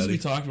knocked out of you. Dude, it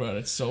needs to be talked about.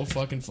 It's so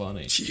fucking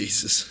funny.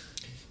 Jesus.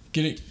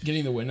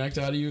 Getting the wind knocked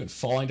out of you and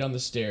falling down the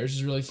stairs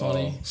is really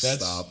funny. Oh,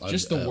 That's stop.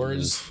 Just the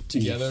words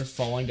together,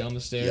 falling down the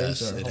stairs.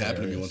 Yes, it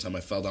happened to me one time. I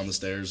fell down the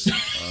stairs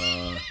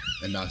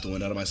and knocked the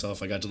wind out of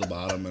myself. I got to the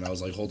bottom and I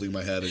was like holding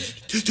my head and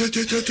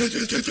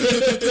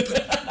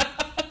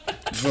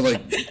for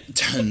like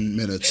 10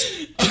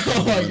 minutes.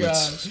 Oh my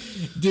gosh.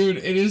 Dude,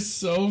 it is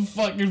so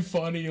fucking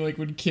funny. Like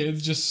when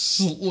kids just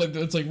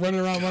it's like running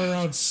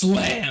around,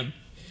 slam.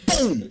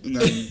 Boom! And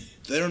then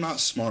they're not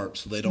smart,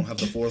 so they don't have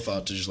the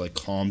forethought to just like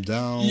calm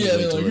down. Yeah,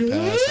 they're like,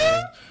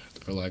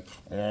 they're like,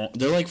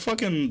 they're like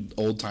fucking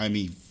old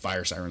timey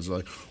fire sirens. They're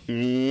like,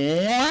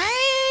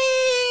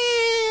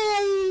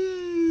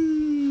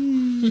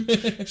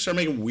 start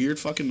making weird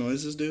fucking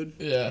noises, dude.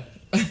 Yeah.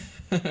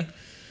 Alright,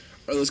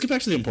 let's get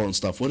back to the important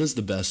stuff. What is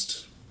the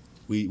best?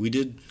 We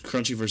did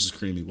crunchy versus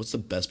creamy. What's the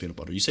best peanut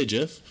butter? You say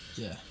Jif?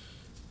 Yeah.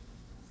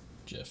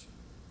 Jif.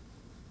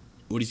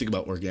 What do you think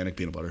about organic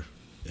peanut butter?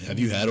 Have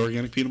you had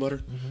organic peanut butter?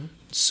 Mm-hmm.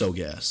 So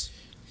gas.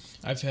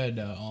 I've had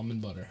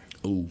almond butter.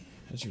 Ooh.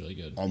 That's really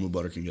good. Almond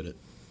butter can get it.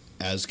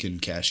 As can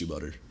cashew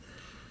butter.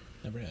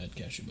 Never had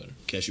cashew butter.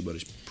 Cashew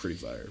butter's pretty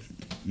fire.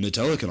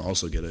 Nutella can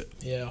also get it.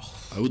 Yeah.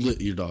 I would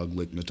let your dog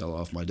lick Nutella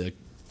off my dick.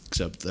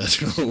 Except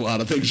there's a lot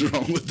of things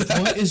wrong with that.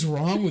 What is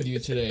wrong with you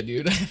today,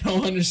 dude? I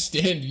don't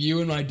understand you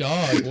and my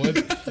dog. What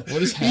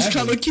is happening? He's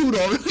kind of cute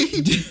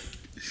already. Dude.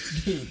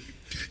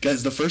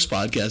 Guys, the first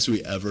podcast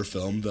we ever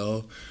filmed,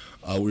 though,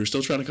 we were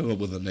still trying to come up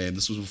with a name.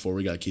 This was before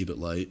we got Keep It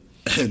Light.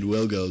 And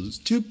Will goes,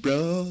 2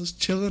 bros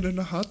chilling in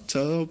a hot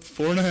tub,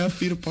 4.5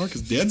 feet apart,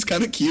 because Dan's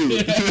kind of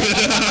cute.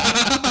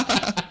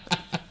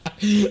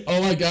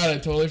 Oh my god, I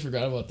totally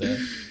forgot about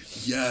that.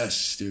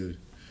 Yes, dude.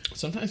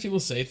 Sometimes people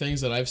say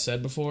things that I've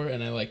said before,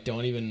 and I like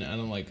don't even. I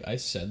don't like. I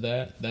said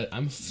that.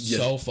 I'm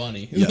so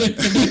funny. Yeah.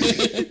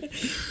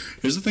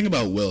 Here's the thing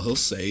about Will. He'll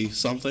say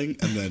something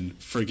and then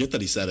forget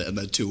that he said it, and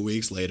then 2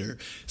 weeks later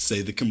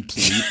say the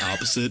complete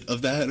opposite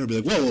of that, and he'll be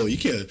like, "Whoa, you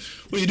can't.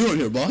 What are you doing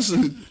here, boss?"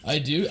 I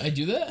do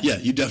that. Yeah,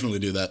 you definitely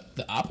do that.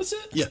 The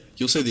opposite? Yeah,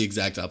 you'll say the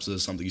exact opposite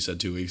of something you said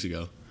 2 weeks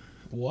ago.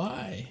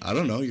 Why? I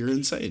don't know. You're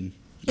insane.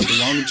 You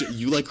belong in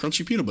you like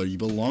crunchy peanut butter. You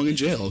belong in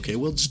jail. Okay,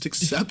 well, just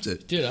accept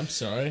it. Dude, I'm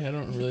sorry. I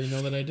don't really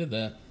know that I did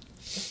that.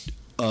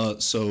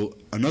 So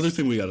another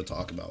thing we got to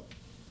talk about.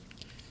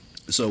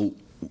 So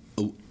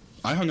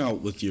I hung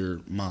out with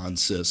your ma and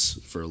sis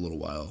for a little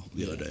while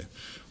the other day.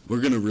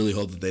 we're gonna really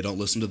hope that they don't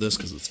listen to this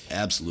because it's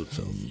absolute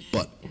film.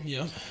 But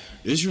Yeah.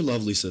 is your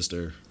lovely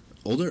sister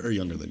older or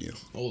younger than you?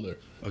 Older.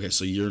 Okay,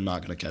 so you're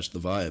not gonna catch the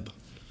vibe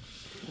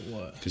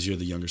What? because you're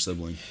the younger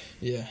sibling.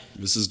 Yeah.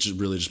 This is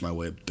really just my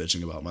way of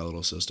bitching about my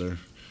little sister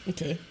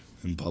Okay.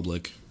 in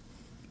public.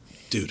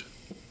 Dude,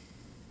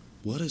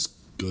 what is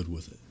good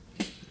with it?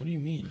 What do you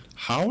mean?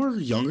 How are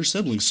younger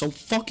siblings so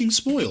fucking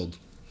spoiled?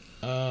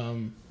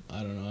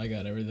 I don't know. I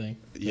got everything.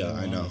 Yeah,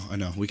 I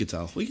know. We could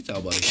tell, buddy.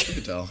 We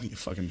could tell. You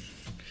fucking.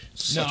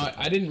 No,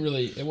 I didn't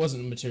really. It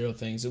wasn't material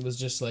things. It was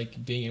just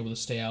like being able to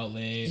stay out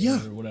late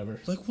Yeah. or whatever.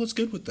 Like, what's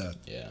good with that?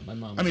 Yeah, my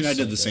mom. I mean, I was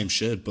did the psycho. same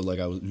shit, but like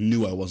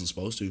knew I wasn't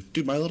supposed to.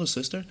 Dude, my little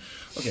sister.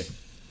 Okay.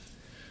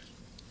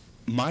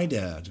 My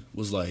dad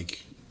was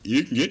like,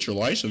 "You can get your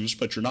license,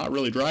 but you're not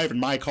really driving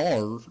my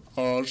car,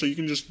 so you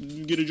can just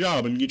get a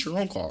job and get your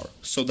own car."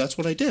 So that's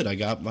what I did. I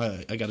got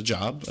a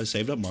job. I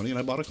saved up money and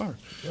I bought a car.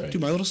 Right.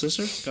 Dude, my little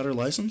sister got her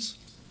license.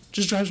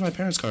 Just drives my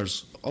parents'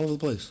 cars all over the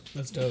place.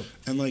 That's dope.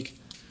 And like,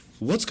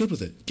 what's good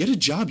with it? Get a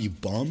job, you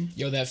bum.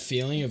 Yo, that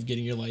feeling of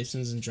getting your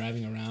license and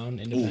driving around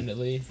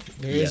independently.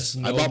 There Yes, is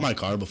no, I bought my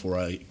car before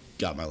I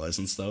got my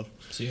license, though.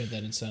 So you had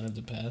that incentive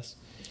to pass.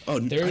 Oh,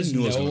 There I is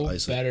knew I was gonna no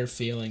ice it. better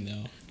feeling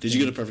though. Did you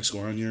get a perfect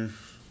score on your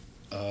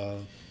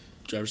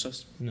driver's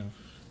test? No.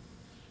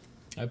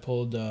 I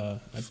pulled.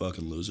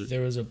 Fucking loser.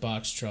 There was a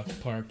box truck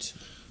parked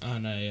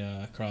on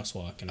a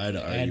crosswalk, and I had I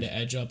to had argue. to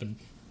edge up and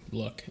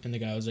look. And the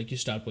guy was like, "You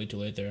stopped way too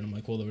late there." And I'm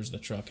like, "Well, there was the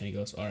truck." And he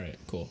goes, "All right,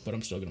 cool, but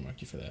I'm still gonna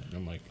mark you for that." And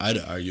I'm like, I had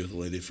to argue with the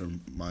lady for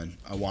mine.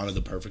 I wanted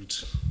the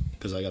perfect,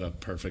 because I got a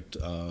perfect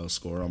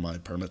score on my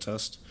permit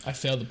test. "I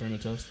failed the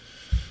permit test."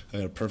 I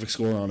got a perfect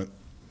score on it.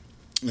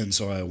 And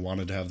so I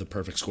wanted to have the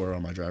perfect score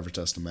on my driver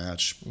test to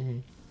match. Mm-hmm.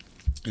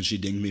 And she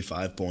dinged me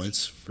 5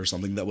 points for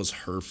something that was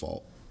her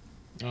fault.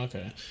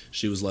 Okay.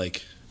 She was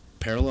like,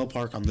 "Parallel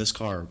park on this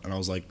car," and I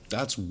was like,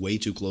 "That's way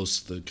too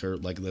close to the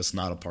curb. Like, that's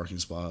not a parking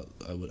spot.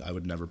 I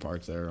would never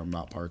park there. I'm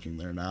not parking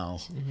there now."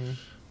 Mm-hmm.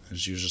 And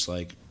she was just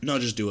like, "No,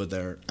 just do it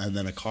there." And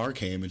then a car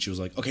came, and she was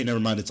like, "Okay, never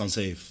mind. It's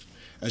unsafe."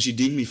 And she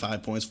dinged me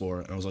 5 points for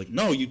it, and I was like,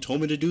 "No, you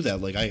told me to do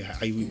that. Like, I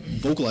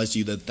vocalized to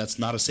you that that's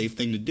not a safe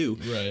thing to do."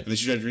 Right. And then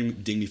she tried to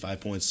ding me 5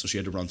 points, so she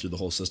had to run through the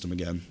whole system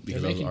again They're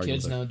because I was making arguing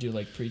kids with her. now do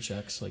like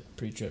pre-checks, like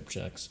pre-trip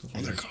checks. Before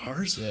On their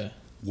cars? Yeah,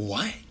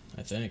 What?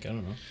 I think. I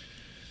don't know.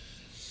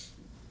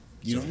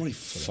 You know how many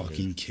That's what I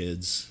fucking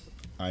kids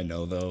I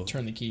know though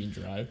Turn the key and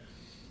drive.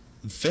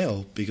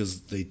 fail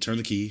because they turn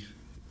the key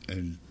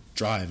and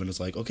drive, and it's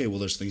like, okay, well,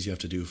 there's things you have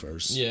to do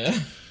first. Yeah.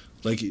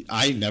 Like,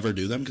 I never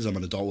do them because I'm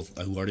an adult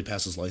who already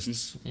passed his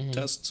license Mhm.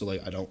 test, so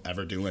like I don't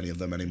ever do any of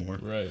them anymore.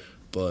 Right.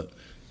 But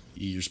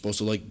you're supposed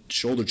to like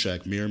shoulder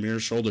check, mirror,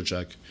 shoulder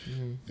check,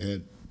 Mhm.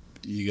 and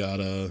you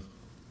gotta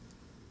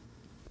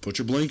put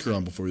your blinker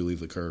on before you leave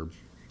the curb,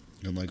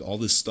 and like all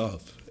this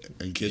stuff.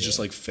 And kids just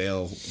Yeah. like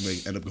fail, and they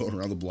end up going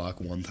around the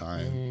block one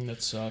time.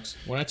 That sucks.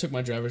 When I took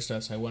my driver's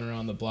test, I went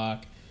around the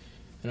block,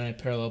 and I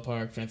parallel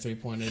parked, and I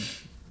 3-pointed,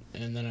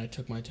 and then I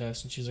took my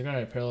test, and she's like, "All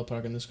right, parallel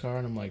park in this car,"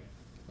 and I'm like,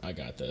 "I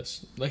got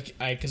this." Like,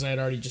 because I had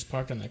already just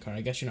parked on that car.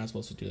 I guess you're not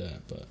supposed to do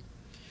that, but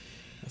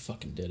I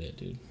fucking did it,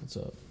 dude. What's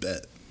up?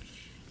 Bet.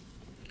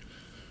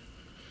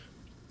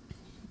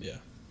 Yeah,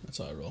 that's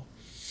how I roll.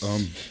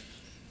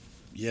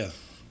 Yeah.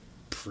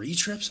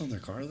 Pre-trips on their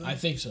car though? I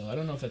think so. I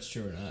don't know if that's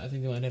true or not. I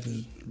think they might have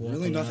to walk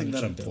Really around nothing and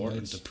that check their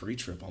important lights. to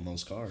pre-trip on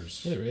those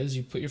cars. Yeah, there is.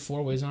 You put your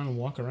 4-ways on and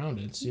walk around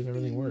it, see if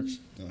everything works.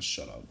 Oh,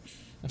 shut up.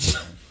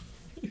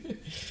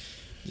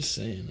 Just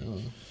saying.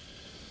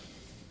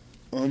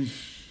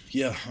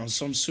 Yeah,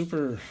 so I'm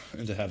super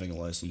into having a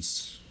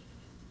license.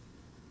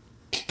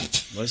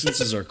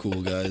 Licenses are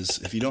cool, guys.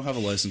 If you don't have a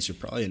license, you're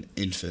probably an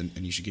infant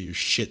and you should get your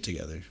shit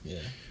together. Yeah.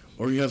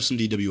 Or you have some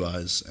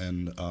DWIs,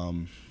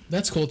 and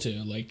That's cool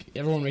too. Like,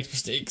 everyone makes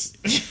mistakes.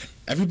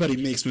 everybody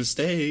makes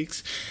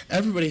mistakes.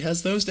 Everybody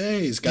has those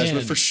days. Guys, Man,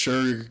 we're for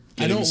sure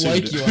I getting don't sued.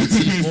 like you on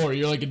C4.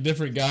 You're like a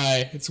different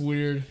guy. It's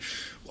weird.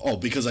 Oh,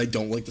 because I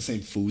don't like the same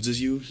foods as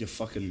you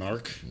fucking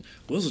narc.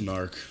 Will's a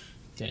narc.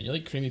 Dan, you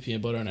like creamy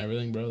peanut butter on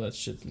everything, bro? That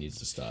shit needs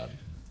to stop.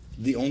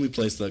 The only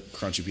place that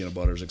crunchy peanut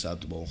butter is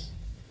acceptable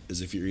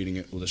is if you're eating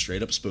it with a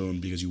straight up spoon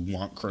because you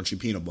want crunchy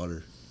peanut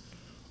butter,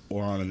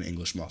 or on an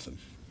English muffin.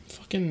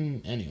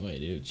 Fucking anyway,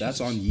 dude. That's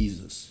Jesus. on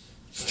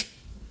Yeezus.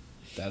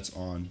 That's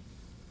on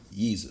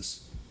Yeezus.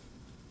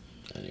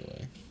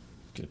 Anyway,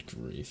 good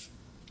grief.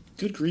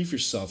 Good grief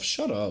yourself.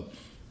 Shut up.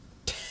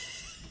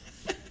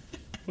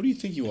 What do you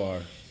think you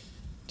are?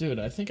 Dude,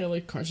 I think I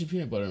like crunchy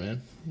peanut butter,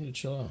 man. You need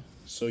to chill out.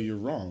 So you're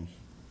wrong.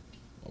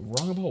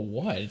 Wrong about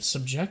what? It's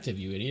subjective,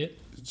 you idiot.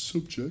 It's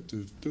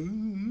subjective.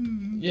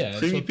 Yeah,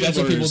 Creamy that's peanut what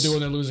people butter is- do when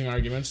they're losing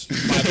arguments. By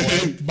the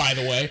way, by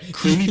the way.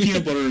 Creamy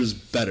peanut butter is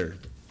better.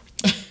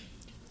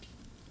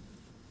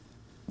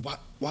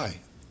 Why?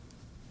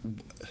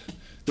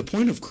 The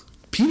point of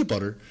peanut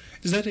butter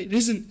is that it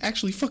isn't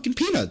actually fucking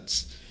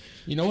peanuts.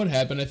 You know what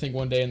happened? I think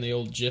one day in the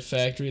old Jif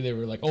factory, they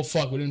were like, "Oh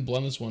fuck, we didn't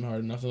blend this one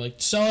hard enough." They're like,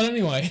 "Sell it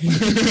anyway.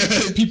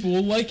 People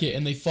will like it,"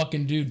 and they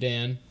fucking do,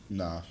 Dan.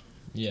 Nah.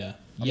 Yeah.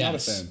 I'm not a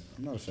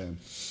fan.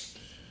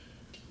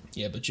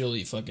 Yeah, but you'll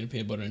eat fucking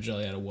peanut butter and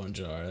jelly out of one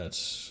jar.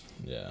 That's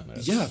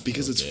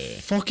because okay.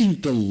 it's fucking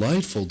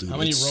delightful, dude. How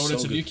many It's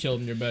rodents so have you good.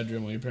 killed in your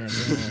bedroom when your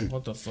parents were home?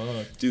 What the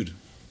fuck? Dude,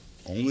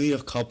 only a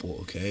couple,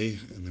 okay?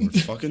 And they were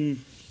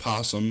fucking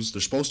possums.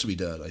 They're supposed to be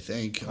dead, I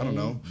think. I don't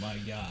know. Oh my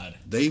god.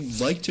 They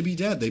like to be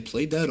dead. They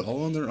play dead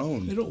all on their They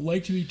own. don't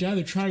like to be dead.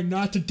 They're trying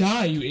not to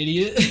die, you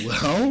idiot.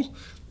 Well,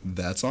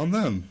 that's on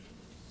them.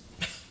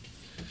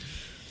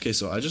 Okay,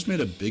 so I just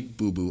made a big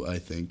boo-boo, I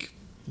think.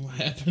 What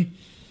happened?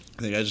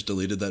 I think I just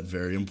deleted that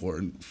very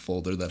important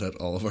folder that had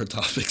all of our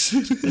topics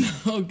in it.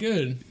 Oh,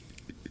 good.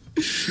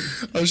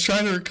 I was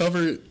trying to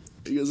recover it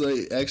because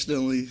I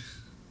accidentally...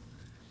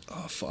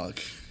 Oh, fuck.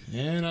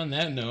 And on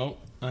that note,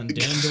 on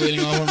Dan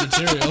deleting all of our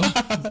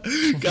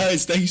material.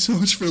 Guys, thank you so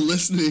much for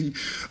listening.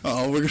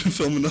 We're going to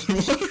film another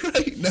one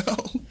right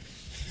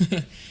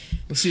now.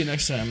 We'll see you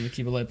next time on the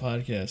Keep It Light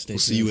podcast. Stay We'll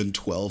see tuned. you in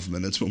 12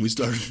 minutes when we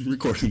start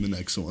recording the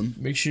next one.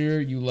 Make sure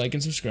you like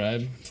and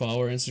subscribe, follow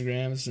our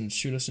Instagrams, and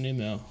shoot us an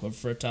email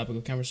for a topic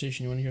of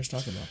conversation you want to hear us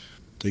talk about.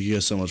 Thank you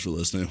guys so much for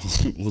listening.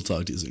 We'll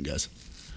talk to you soon, guys.